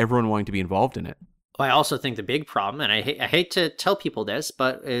for everyone wanting to be involved in it. Well, I also think the big problem, and I hate to tell people this,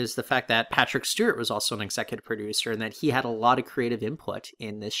 but is the fact that Patrick Stewart was also an executive producer and that he had a lot of creative input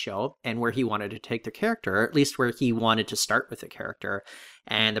in this show and where he wanted to take the character, or at least where he wanted to start with the character.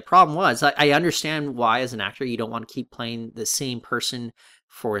 And the problem was, I understand why as an actor you don't want to keep playing the same person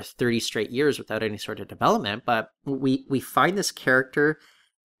for 30 straight years without any sort of development, but we find this character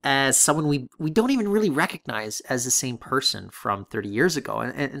as someone we don't even really recognize as the same person from 30 years ago.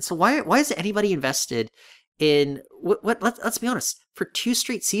 And so why is anybody invested in let's be honest, for 2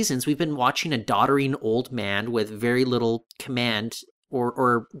 straight seasons, we've been watching a doddering old man with very little command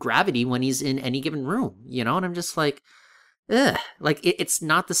or gravity when he's in any given room, and I'm just like, ugh, like it's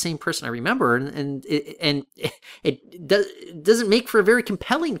not the same person I remember. And it doesn't make for a very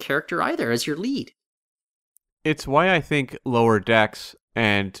compelling character either as your lead. It's why I think Lower Decks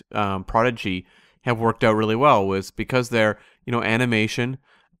and Prodigy have worked out really well, was because they're, animation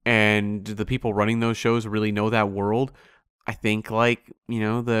and the people running those shows really know that world. I think like,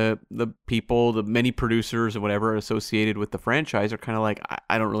 the people, the many producers or whatever associated with the franchise are kind of like,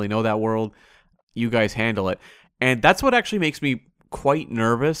 I don't really know that world. You guys handle it. And that's what actually makes me quite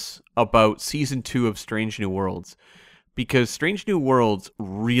nervous about season 2 of Strange New Worlds, because Strange New Worlds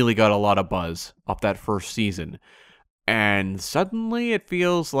really got a lot of buzz off that first season. And suddenly it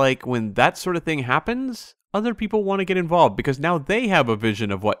feels like when that sort of thing happens, other people want to get involved because now they have a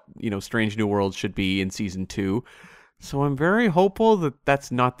vision of what, Strange New Worlds should be in season 2. So I'm very hopeful that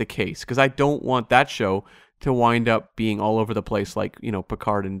that's not the case, because I don't want that show to wind up being all over the place like,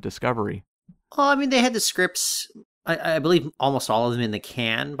 Picard and Discovery. Well, I mean, they had the scripts, I believe almost all of them in the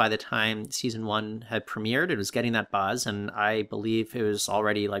can by the time season 1 had premiered. It was getting that buzz, and I believe it was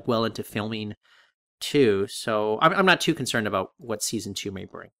already like well into filming too, so I'm not too concerned about what season 2 may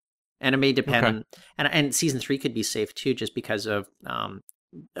bring, and it may depend on, and season 3 could be safe too, just because of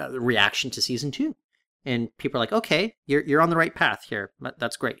the reaction to season 2, and people are like, okay, you're on the right path here,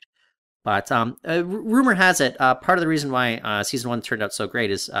 that's great. But rumor has it, part of the reason why season 1 turned out so great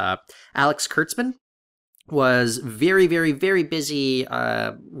is Alex Kurtzman was very, very, very busy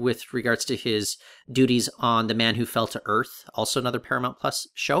with regards to his duties on The Man Who Fell to Earth, also another Paramount Plus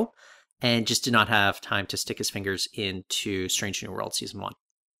show, and just did not have time to stick his fingers into Strange New World season 1.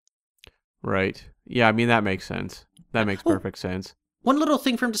 Right. Yeah, I mean, that makes sense. That makes perfect sense. One little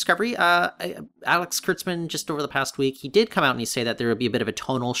thing from Discovery, Alex Kurtzman, just over the past week, he did come out and he said that there would be a bit of a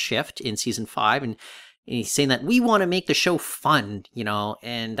tonal shift in season 5, and he's saying that we want to make the show fun,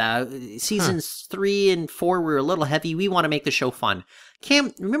 and seasons 3 and 4 were a little heavy. We want to make the show fun.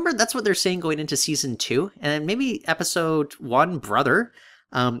 Cam, remember that's what they're saying going into season 2, and maybe episode 1, Brother.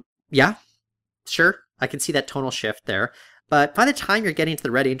 Yeah, sure, I can see that tonal shift there. But by the time you're getting to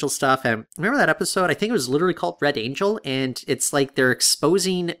the Red Angel stuff, and remember that episode? I think it was literally called Red Angel, and it's like they're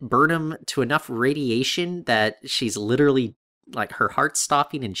exposing Burnham to enough radiation that she's literally, like, her heart's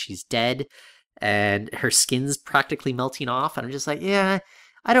stopping and she's dead, and her skin's practically melting off. And I'm just like, yeah,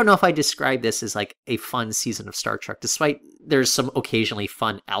 I don't know if I describe this as like a fun season of Star Trek, despite there's some occasionally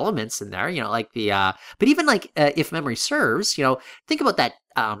fun elements in there, like the, but even like, if memory serves, think about that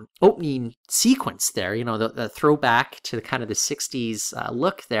opening sequence there, the throwback to the kind of the 60s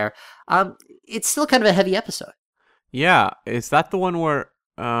look there. It's still kind of a heavy episode. Yeah. Is that the one where,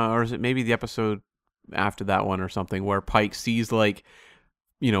 or is it maybe the episode after that one or something, where Pike sees like,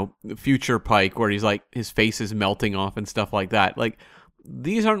 future Pike, where he's like, his face is melting off and stuff like that. Like,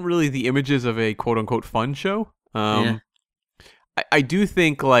 these aren't really the images of a quote unquote fun show. Yeah. I do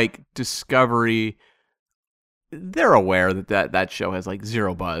think like Discovery, they're aware that show has like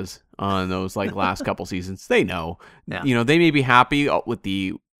zero buzz on those like last couple seasons. They know, they may be happy with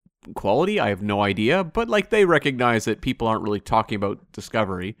the quality, I have no idea, but like they recognize that people aren't really talking about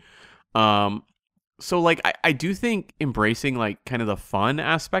Discovery. So like I do think embracing like kind of the fun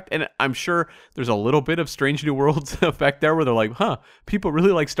aspect, and I'm sure there's a little bit of Strange New Worlds effect there where they're like, people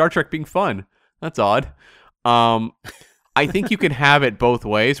really like Star Trek being fun. That's odd. I think you can have it both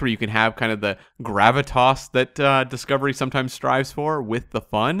ways, where you can have kind of the gravitas that Discovery sometimes strives for with the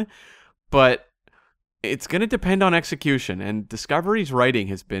fun, but it's going to depend on execution, and Discovery's writing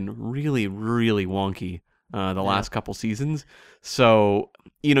has been really, really wonky the last couple seasons. So,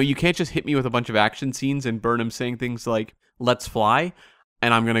 you can't just hit me with a bunch of action scenes and Burnham saying things like, "Let's fly,"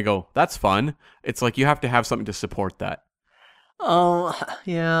 and I'm going to go, "That's fun." It's like you have to have something to support that. Oh,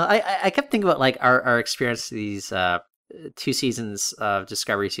 yeah. I kept thinking about like our experience these 2 seasons of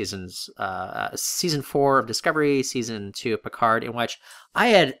Discovery seasons, season 4 of Discovery, season 2 of Picard, in which I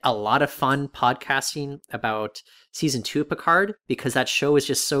had a lot of fun podcasting about season 2 of Picard because that show is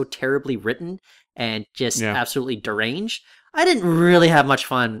just so terribly written and just absolutely deranged. I didn't really have much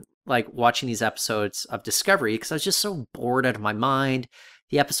fun like watching these episodes of Discovery because I was just so bored out of my mind.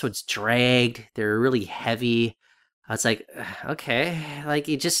 The episodes dragged. They're really heavy. I was like, okay, like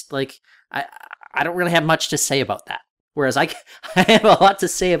it just like I don't really have much to say about that. Whereas I have a lot to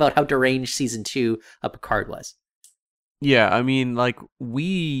say about how deranged season 2 of Picard was. Yeah, I mean, like,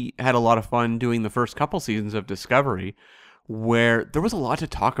 we had a lot of fun doing the first couple seasons of Discovery, where there was a lot to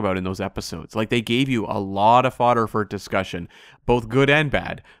talk about in those episodes. Like, they gave you a lot of fodder for discussion, both good and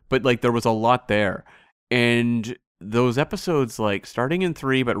bad, but, like, there was a lot there. And those episodes, like, starting in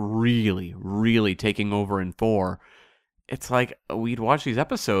 3, but really, really taking over in 4, it's like, we'd watch these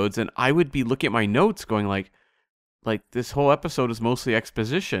episodes, and I would be looking at my notes going, like, this whole episode is mostly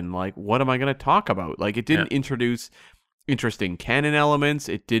exposition. Like, what am I going to talk about? Like, it didn't introduce interesting canon elements.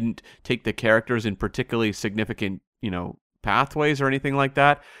 It didn't take the characters in particularly significant, pathways or anything like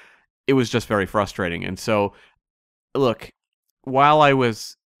that. It was just very frustrating. And so, look, while I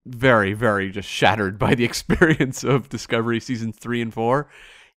was very, very just shattered by the experience of Discovery seasons 3 and 4,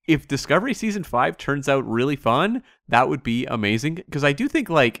 if Discovery season 5 turns out really fun, that would be amazing. Because I do think,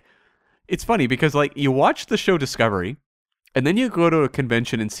 like, it's funny because, like, you watch the show Discovery, and then you go to a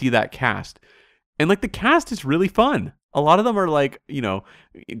convention and see that cast. And, like, the cast is really fun. A lot of them are, like,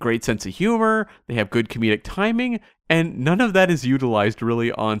 great sense of humor. They have good comedic timing. And none of that is utilized,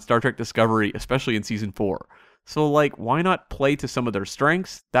 really, on Star Trek Discovery, especially in Season 4. So, like, why not play to some of their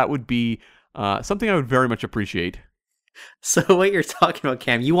strengths? That would be something I would very much appreciate. So what you're talking about,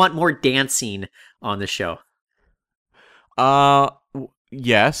 Cam, you want more dancing on the show?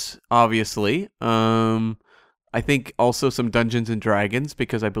 Yes, obviously. I think also some Dungeons and Dragons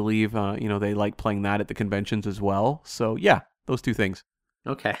because I believe they like playing that at the conventions as well. So yeah, those 2 things.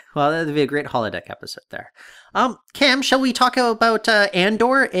 Okay, well that'd be a great holodeck episode there. Cam, shall we talk about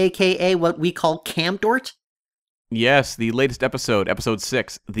Andor, aka what we call Camdort? Yes, the latest episode, episode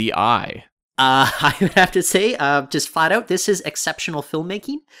 6, The Eye. I would have to say, just flat out, this is exceptional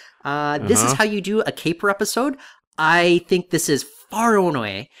filmmaking. This is how you do a caper episode. I think this is far and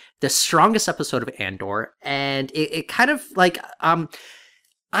away the strongest episode of Andor, and it kind of like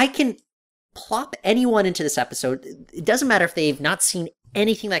I can plop anyone into this episode. It doesn't matter if they've not seen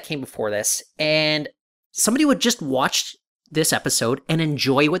anything that came before this, and somebody would just watch this episode and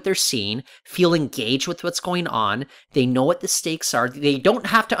enjoy what they're seeing, feel engaged with what's going on. They know what the stakes are. They don't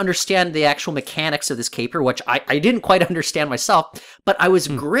have to understand the actual mechanics of this caper, which I didn't quite understand myself, but I was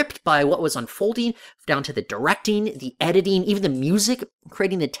gripped by what was unfolding, down to the directing, the editing, even the music,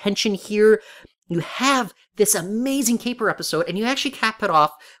 creating the tension here. You have this amazing caper episode, and you actually cap it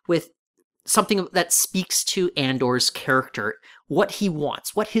off with something that speaks to Andor's character, what he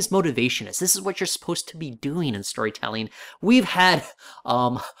wants, what his motivation is. This is what you're supposed to be doing in storytelling. We've had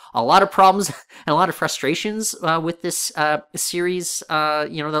a lot of problems and a lot of frustrations with this series,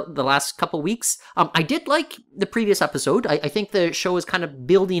 the last couple weeks. I did like the previous episode. I think the show is kind of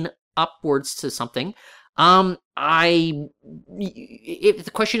building upwards to something. If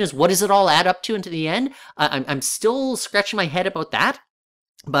the question is, what does it all add up to into the end? I'm still scratching my head about that.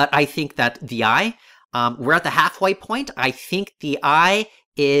 But I think that The Eye, we're at the halfway point. I think The Eye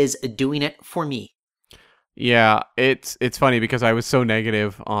is doing it for me. Yeah, it's funny because I was so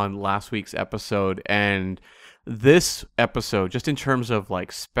negative on last week's episode, and this episode, just in terms of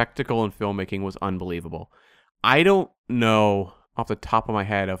like spectacle and filmmaking, was unbelievable. I don't know off the top of my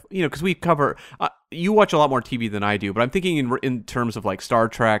head of, because we cover, you watch a lot more TV than I do, but I'm thinking in terms of like Star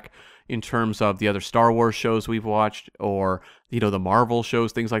Trek, in terms of the other Star Wars shows we've watched, or, the Marvel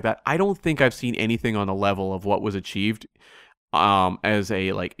shows, things like that. I don't think I've seen anything on the level of what was achieved as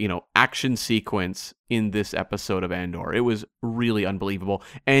a action sequence in this episode of Andor. It was really unbelievable,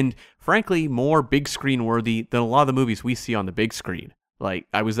 and frankly more big screen worthy than a lot of the movies we see on the big screen. Like,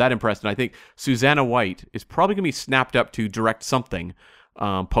 I was that impressed, and I think Susanna White is probably going to be snapped up to direct something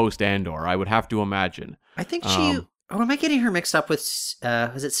post Andor, I would have to imagine. I think she... am I getting her mixed up with,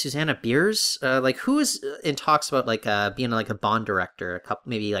 was it Susanna Beers? Who was in talks about, being, a Bond director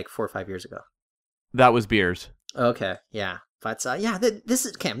maybe, 4 or 5 years ago? That was Beers. Okay, yeah. But, this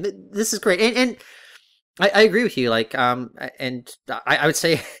is, Cam, this is great. And I agree with you, and I would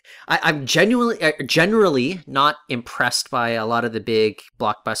say I'm generally not impressed by a lot of the big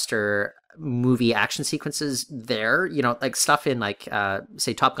blockbuster movie action sequences there. Stuff in,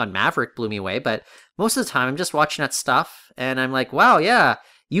 say, Top Gun Maverick blew me away, but most of the time I'm just watching that stuff, and I'm like, wow, yeah,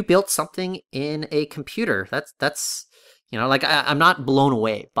 you built something in a computer. That's I'm not blown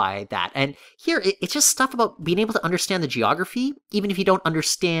away by that. And here, it's just stuff about being able to understand the geography, even if you don't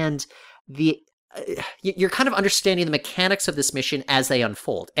understand you're kind of understanding the mechanics of this mission as they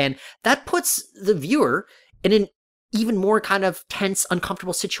unfold. And that puts the viewer in an even more kind of tense,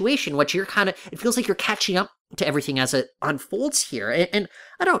 uncomfortable situation, which it feels like you're catching up to everything as it unfolds here. And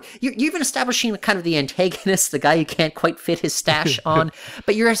I don't know, you're even establishing kind of the antagonist, the guy you can't quite fit his stash on,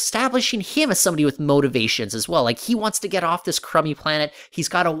 but you're establishing him as somebody with motivations as well. Like, he wants to get off this crummy planet. He's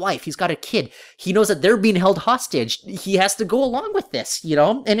got a wife. He's got a kid. He knows that they're being held hostage. He has to go along with this,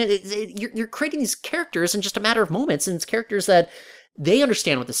 And you're creating these characters in just a matter of moments, and it's characters that they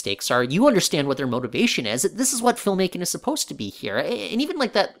understand what the stakes are. You understand what their motivation is. This is what filmmaking is supposed to be here. And even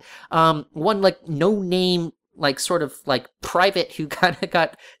that one no-name sort of private who kind of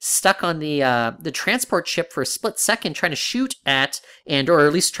got stuck on the transport ship for a split second trying to shoot at or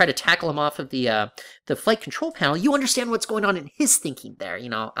at least try to tackle him off of the flight control panel. You understand what's going on in his thinking there.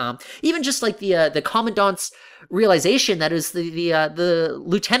 Even just the commandant's realization that is the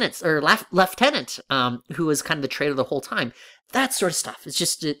lieutenant or lieutenant who was kind of the traitor the whole time. That sort of stuff. It's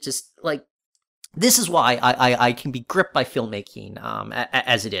just this is why I can be gripped by filmmaking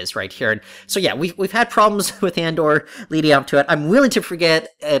as it is right here. And so, yeah, we've had problems with Andor leading up to it. I'm willing to forget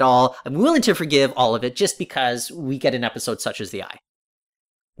it all. I'm willing to forgive all of it just because we get an episode such as The Eye.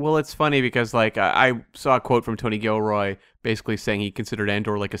 Well, it's funny because I saw a quote from Tony Gilroy basically saying he considered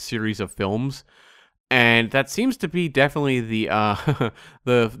Andor like a series of films. And that seems to be definitely the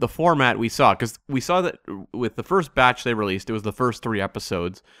the format we saw, because we saw that with the first batch they released, it was the first 3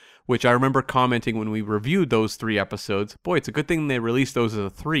 episodes, which I remember commenting when we reviewed those 3 episodes. Boy, it's a good thing they released those as a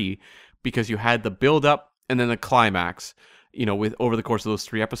 3, because you had the build up and then the climax, with over the course of those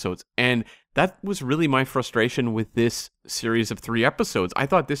 3 episodes. And that was really my frustration with this series of 3 episodes. I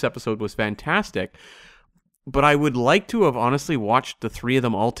thought this episode was fantastic, but I would like to have honestly watched the 3 of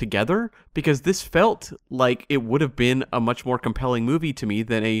them all together, because this felt like it would have been a much more compelling movie to me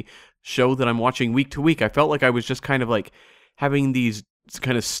than a show that I'm watching week to week. I felt like I was just kind of having these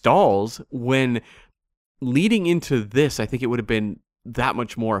kind of stalls, when leading into this, I think it would have been that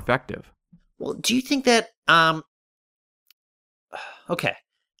much more effective. Well, do you think that, okay,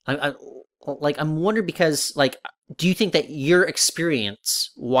 I'm wondering because, do you think that your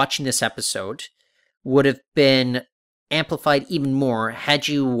experience watching this episode would have been amplified even more had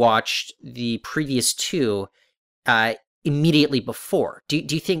you watched the previous 2 immediately before? Do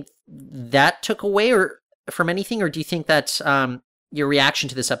you think that took away from anything, or do you think that your reaction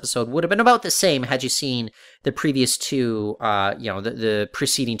to this episode would have been about the same had you seen the previous 2, the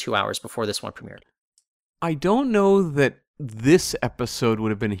preceding 2 hours before this one premiered? I don't know that this episode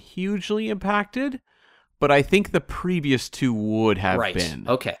would have been hugely impacted, but I think the previous 2 would have been.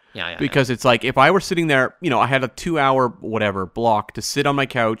 Okay. Yeah. Because it's if I were sitting there, I had a 2-hour block to sit on my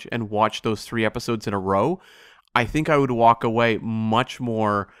couch and watch those 3 episodes in a row, I think I would walk away much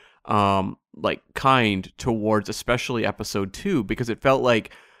more kind towards especially episode 2, because it felt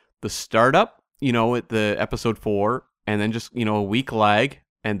like the startup, at the episode 4, and then just, a week lag,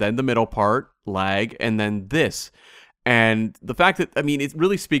 and then the middle part lag, and then this. And the fact that, it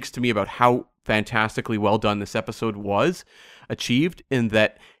really speaks to me about how fantastically well done this episode was achieved, in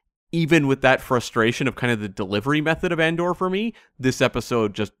that even with that frustration of kind of the delivery method of Andor for me, this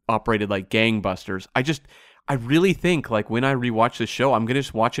episode just operated like gangbusters. I really think when I rewatch this show, I'm going to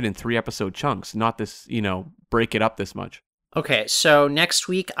just watch it in 3 episode chunks, not this, break it up this much. Okay, so next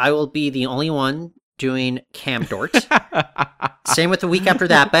week I will be the only one doing Cam Dort. Same with the week after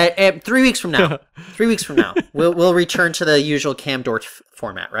that, but 3 weeks from now, we'll return to the usual Cam Dort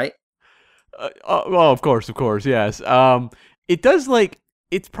format, right? Well, of course, yes. It does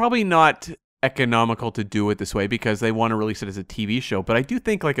it's probably not economical to do it this way because they want to release it as a TV show, but I do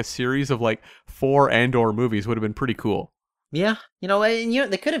think a series of 4 Andor movies would have been pretty cool. Yeah,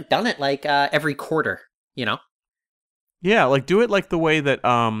 and they could have done it like every quarter. You know. Yeah, like do it like the way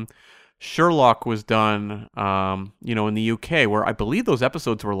that Sherlock was done, in the UK, where I believe those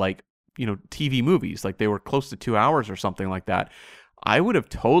episodes were like, TV movies, like they were close to 2 hours or something like that. I would have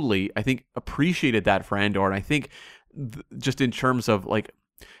totally, I think, appreciated that for Andor, and I think just in terms of like,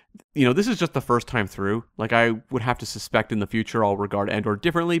 this is just the first time through. Like I would have to suspect in the future I'll regard Andor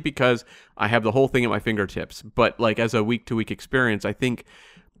differently because I have the whole thing at my fingertips. But like as a week-to-week experience, I think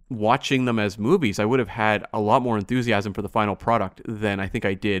watching them as movies, I would have had a lot more enthusiasm for the final product than I think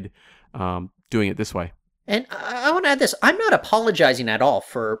I did doing it this way. And I want to add this. I'm not apologizing at all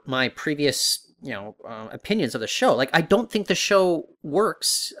for my previous, opinions of the show. Like, I don't think the show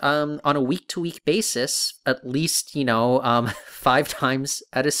works on a week-to-week basis, at least, 5 times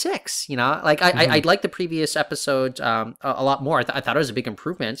out of 6, Like, I like the previous episode a lot more. I thought it was a big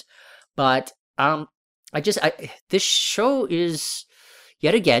improvement. But this show is,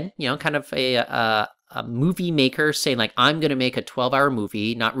 yet again, kind of a movie maker saying, like, I'm going to make a 12-hour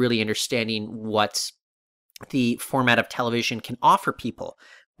movie, not really understanding what the format of television can offer people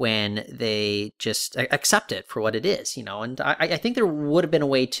when they just accept it for what it is, and I think there would have been a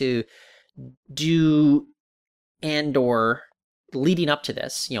way to do Andor leading up to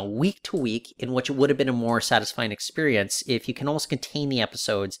this, week to week, in which it would have been a more satisfying experience if you can almost contain the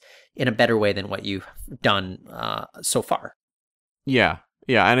episodes in a better way than what you've done so far. Yeah,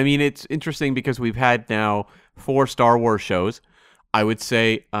 and I mean, it's interesting because we've had now 4 Star Wars shows. I would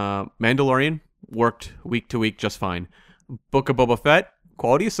say Mandalorian worked week to week just fine. Book of Boba Fett,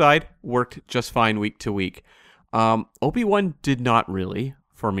 quality aside, worked just fine week to week. Obi-Wan did not really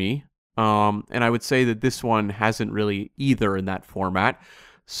for me. And I would say that this one hasn't really either in that format.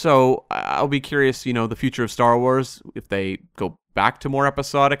 So I'll be curious, the future of Star Wars, if they go back to more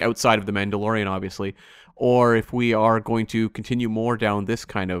episodic, outside of The Mandalorian, obviously, or if we are going to continue more down this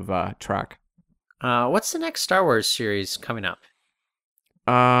kind of track. What's the next Star Wars series coming up?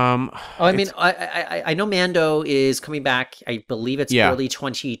 I know Mando is coming back. I believe it's early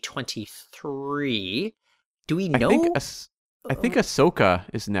 2023. Do we know? I think Ahsoka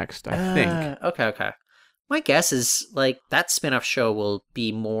is next. I think. Okay. My guess is like that spin-off show will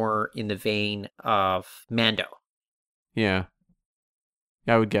be more in the vein of Mando. Yeah,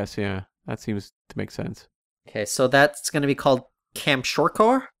 I would guess. Yeah, that seems to make sense. Okay, so that's going to be called Camp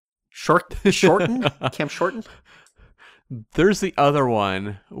Shorten? Camp Shorten? There's the other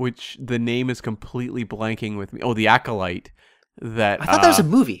one, which the name is completely blanking with me. Oh, The Acolyte. I thought that was a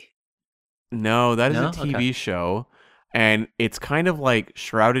movie. No, that is a TV show. And it's kind of like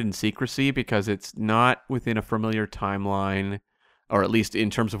shrouded in secrecy because it's not within a familiar timeline, or at least in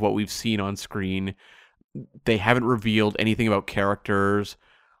terms of what we've seen on screen. They haven't revealed anything about characters.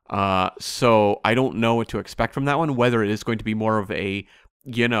 So I don't know what to expect from that one, whether it is going to be more of a,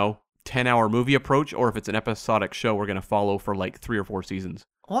 10-hour movie approach, or if it's an episodic show we're going to follow for like 3 or 4 seasons.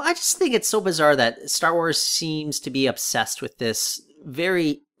 Well, I just think it's so bizarre that Star Wars seems to be obsessed with this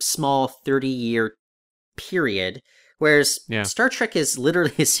very small 30-year period, whereas Star Trek is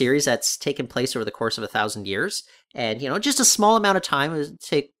literally a series that's taken place over the course of 1,000 years, and just a small amount of time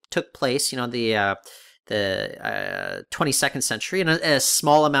took place. The 22nd century, and a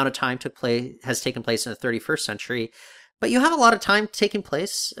small amount of time has taken place in the 31st century. But you have a lot of time taking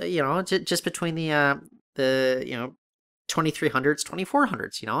place, just between the 2300s,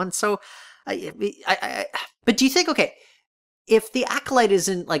 2400s, and so, but do you think, okay, if the Acolyte is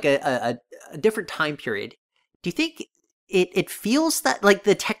in like a different time period, do you think it feels that like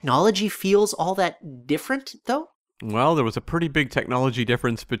the technology feels all that different though? Well, there was a pretty big technology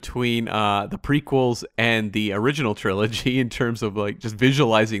difference between the prequels and the original trilogy in terms of like just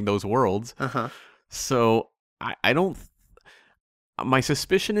visualizing those worlds. So I don't. My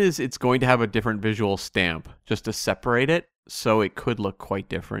suspicion is it's going to have a different visual stamp just to separate it, so it could look quite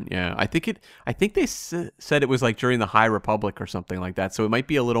different. Yeah, I think they said it was like during the High Republic or something like that, so it might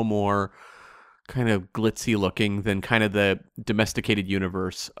be a little more kind of glitzy looking than kind of the domesticated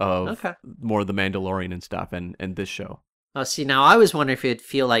universe of more of the Mandalorian and stuff, and this show. Oh, see, now I was wondering if it'd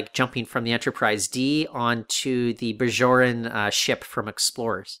feel like jumping from the Enterprise D onto the Bajoran ship from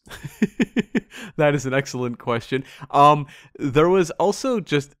Explorers. That is an excellent question. There was also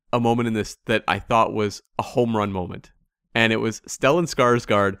just a moment in this that I thought was a home run moment, and it was Stellan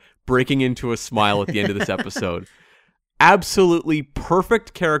Skarsgård breaking into a smile at the end of this episode. Absolutely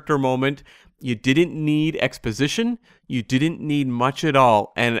perfect character moment. You didn't need exposition. You didn't need much at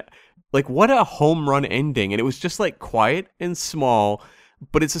all. And like, what a home run ending. And it was just like quiet and small,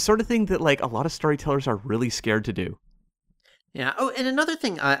 but it's the sort of thing that like a lot of storytellers are really scared to do. Yeah. Oh, and another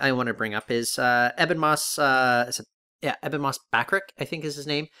thing I want to bring up is Ebon Moss yeah, Eben Moss Backrack, I think is his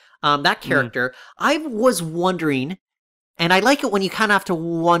name. That character, I was wondering, and I like it when you kind of have to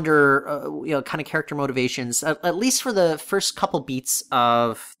wonder, kind of character motivations, at least for the first couple beats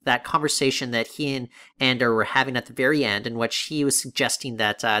of that conversation that he and Andor were having at the very end, in which he was suggesting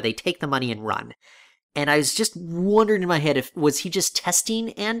that they take the money and run. And I was just wondering in my head, was he just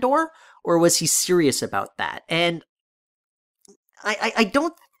testing Andor, or was he serious about that? And I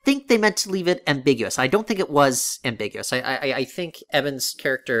don't think they meant to leave it ambiguous. I don't think it was ambiguous. I think Eben's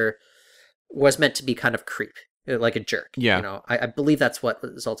character was meant to be kind of creep, like a jerk. Yeah. I believe that's what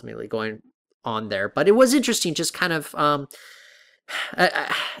was ultimately going on there. But it was interesting, just kind of,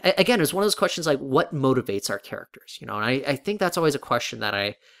 again, it was one of those questions like, what motivates our characters? And I think that's always a question that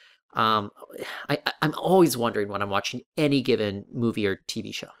I'm always wondering when I'm watching any given movie or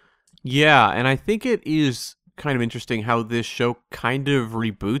TV show. Yeah, and I think it is kind of interesting how this show kind of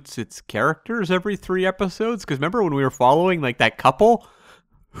reboots its characters every 3 episodes. Because remember when we were following like that couple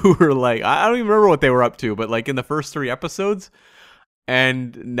who were like, I don't even remember what they were up to, but like in the first 3 episodes,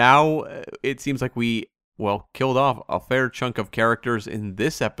 and now it seems like we killed off a fair chunk of characters in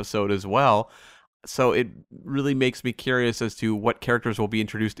this episode as well. So it really makes me curious as to what characters will be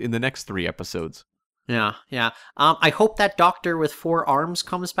introduced in the next 3 episodes. Yeah. I hope that doctor with 4 arms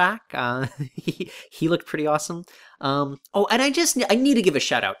comes back. He looked pretty awesome. And I need to give a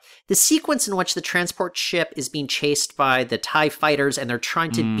shout out. The sequence in which the transport ship is being chased by the TIE fighters and they're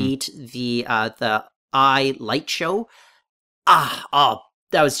trying to beat the Eye light show. That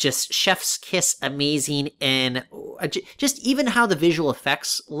was just chef's kiss amazing. And just even how the visual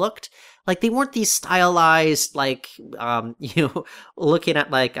effects looked. Like, they weren't these stylized, like, looking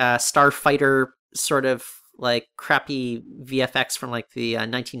at like Starfighter sort of like crappy VFX from like the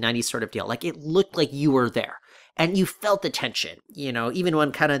 1990s sort of deal. Like, it looked like you were there and you felt the tension, even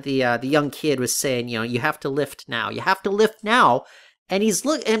when kind of the young kid was saying, you have to lift now, and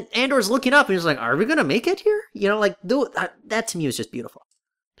and Andor's looking up and he's like, are we gonna make it here? That to me was just beautiful.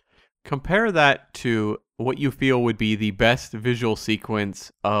 Compare that to what you feel would be the best visual sequence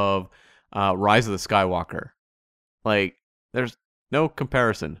of Rise of the Skywalker. Like, there's no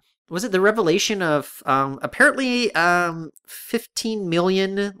comparison. Was it the revelation of apparently 15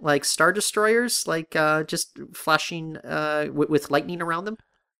 million like Star Destroyers, like just flashing with lightning around them?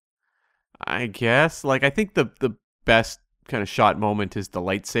 I guess. Like, I think the best kind of shot moment is the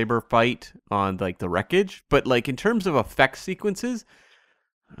lightsaber fight on like the wreckage. But like in terms of effect sequences,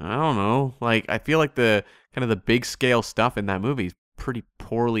 I don't know. Like, I feel like the kind of the big scale stuff in that movie is pretty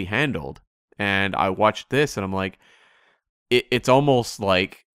poorly handled. And I watched this and I'm like, it's almost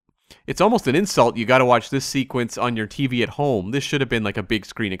an insult. You got to watch this sequence on your TV at home. This should have been like a big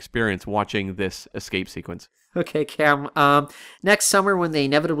screen experience watching this escape sequence. Okay, Cam. Next summer, when they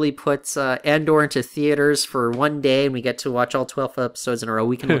inevitably put Andor into theaters for one day and we get to watch all 12 episodes in a row,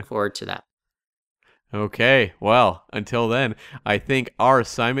 we can look forward to that. Okay, well, until then, I think our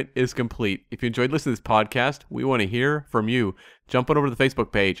assignment is complete. If you enjoyed listening to this podcast, we want to hear from you. Jump on over to the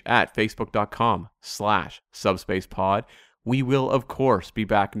Facebook page at facebook.com/subspacepod. We will, of course, be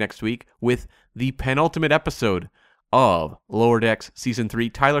back next week with the penultimate episode of Lower Decks Season 3.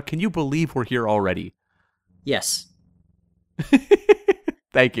 Tyler, can you believe we're here already? Yes.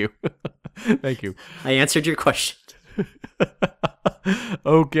 Thank you. Thank you. I answered your question.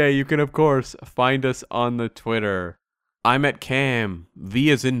 Okay, you can, of course, find us on the Twitter. I'm at Cam,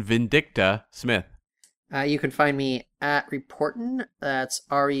 V as in Vindicta, Smith. You can find me at Reportin. That's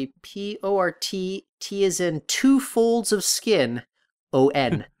REPORT. T as in 2 folds of skin.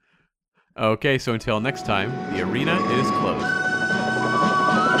 ON. Okay, so until next time, the arena is closed.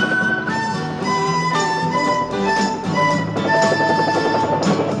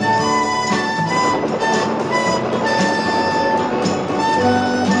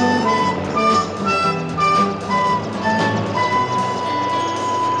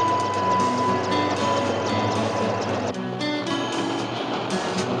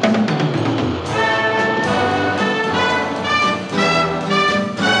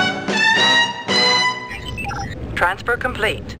 Transfer complete.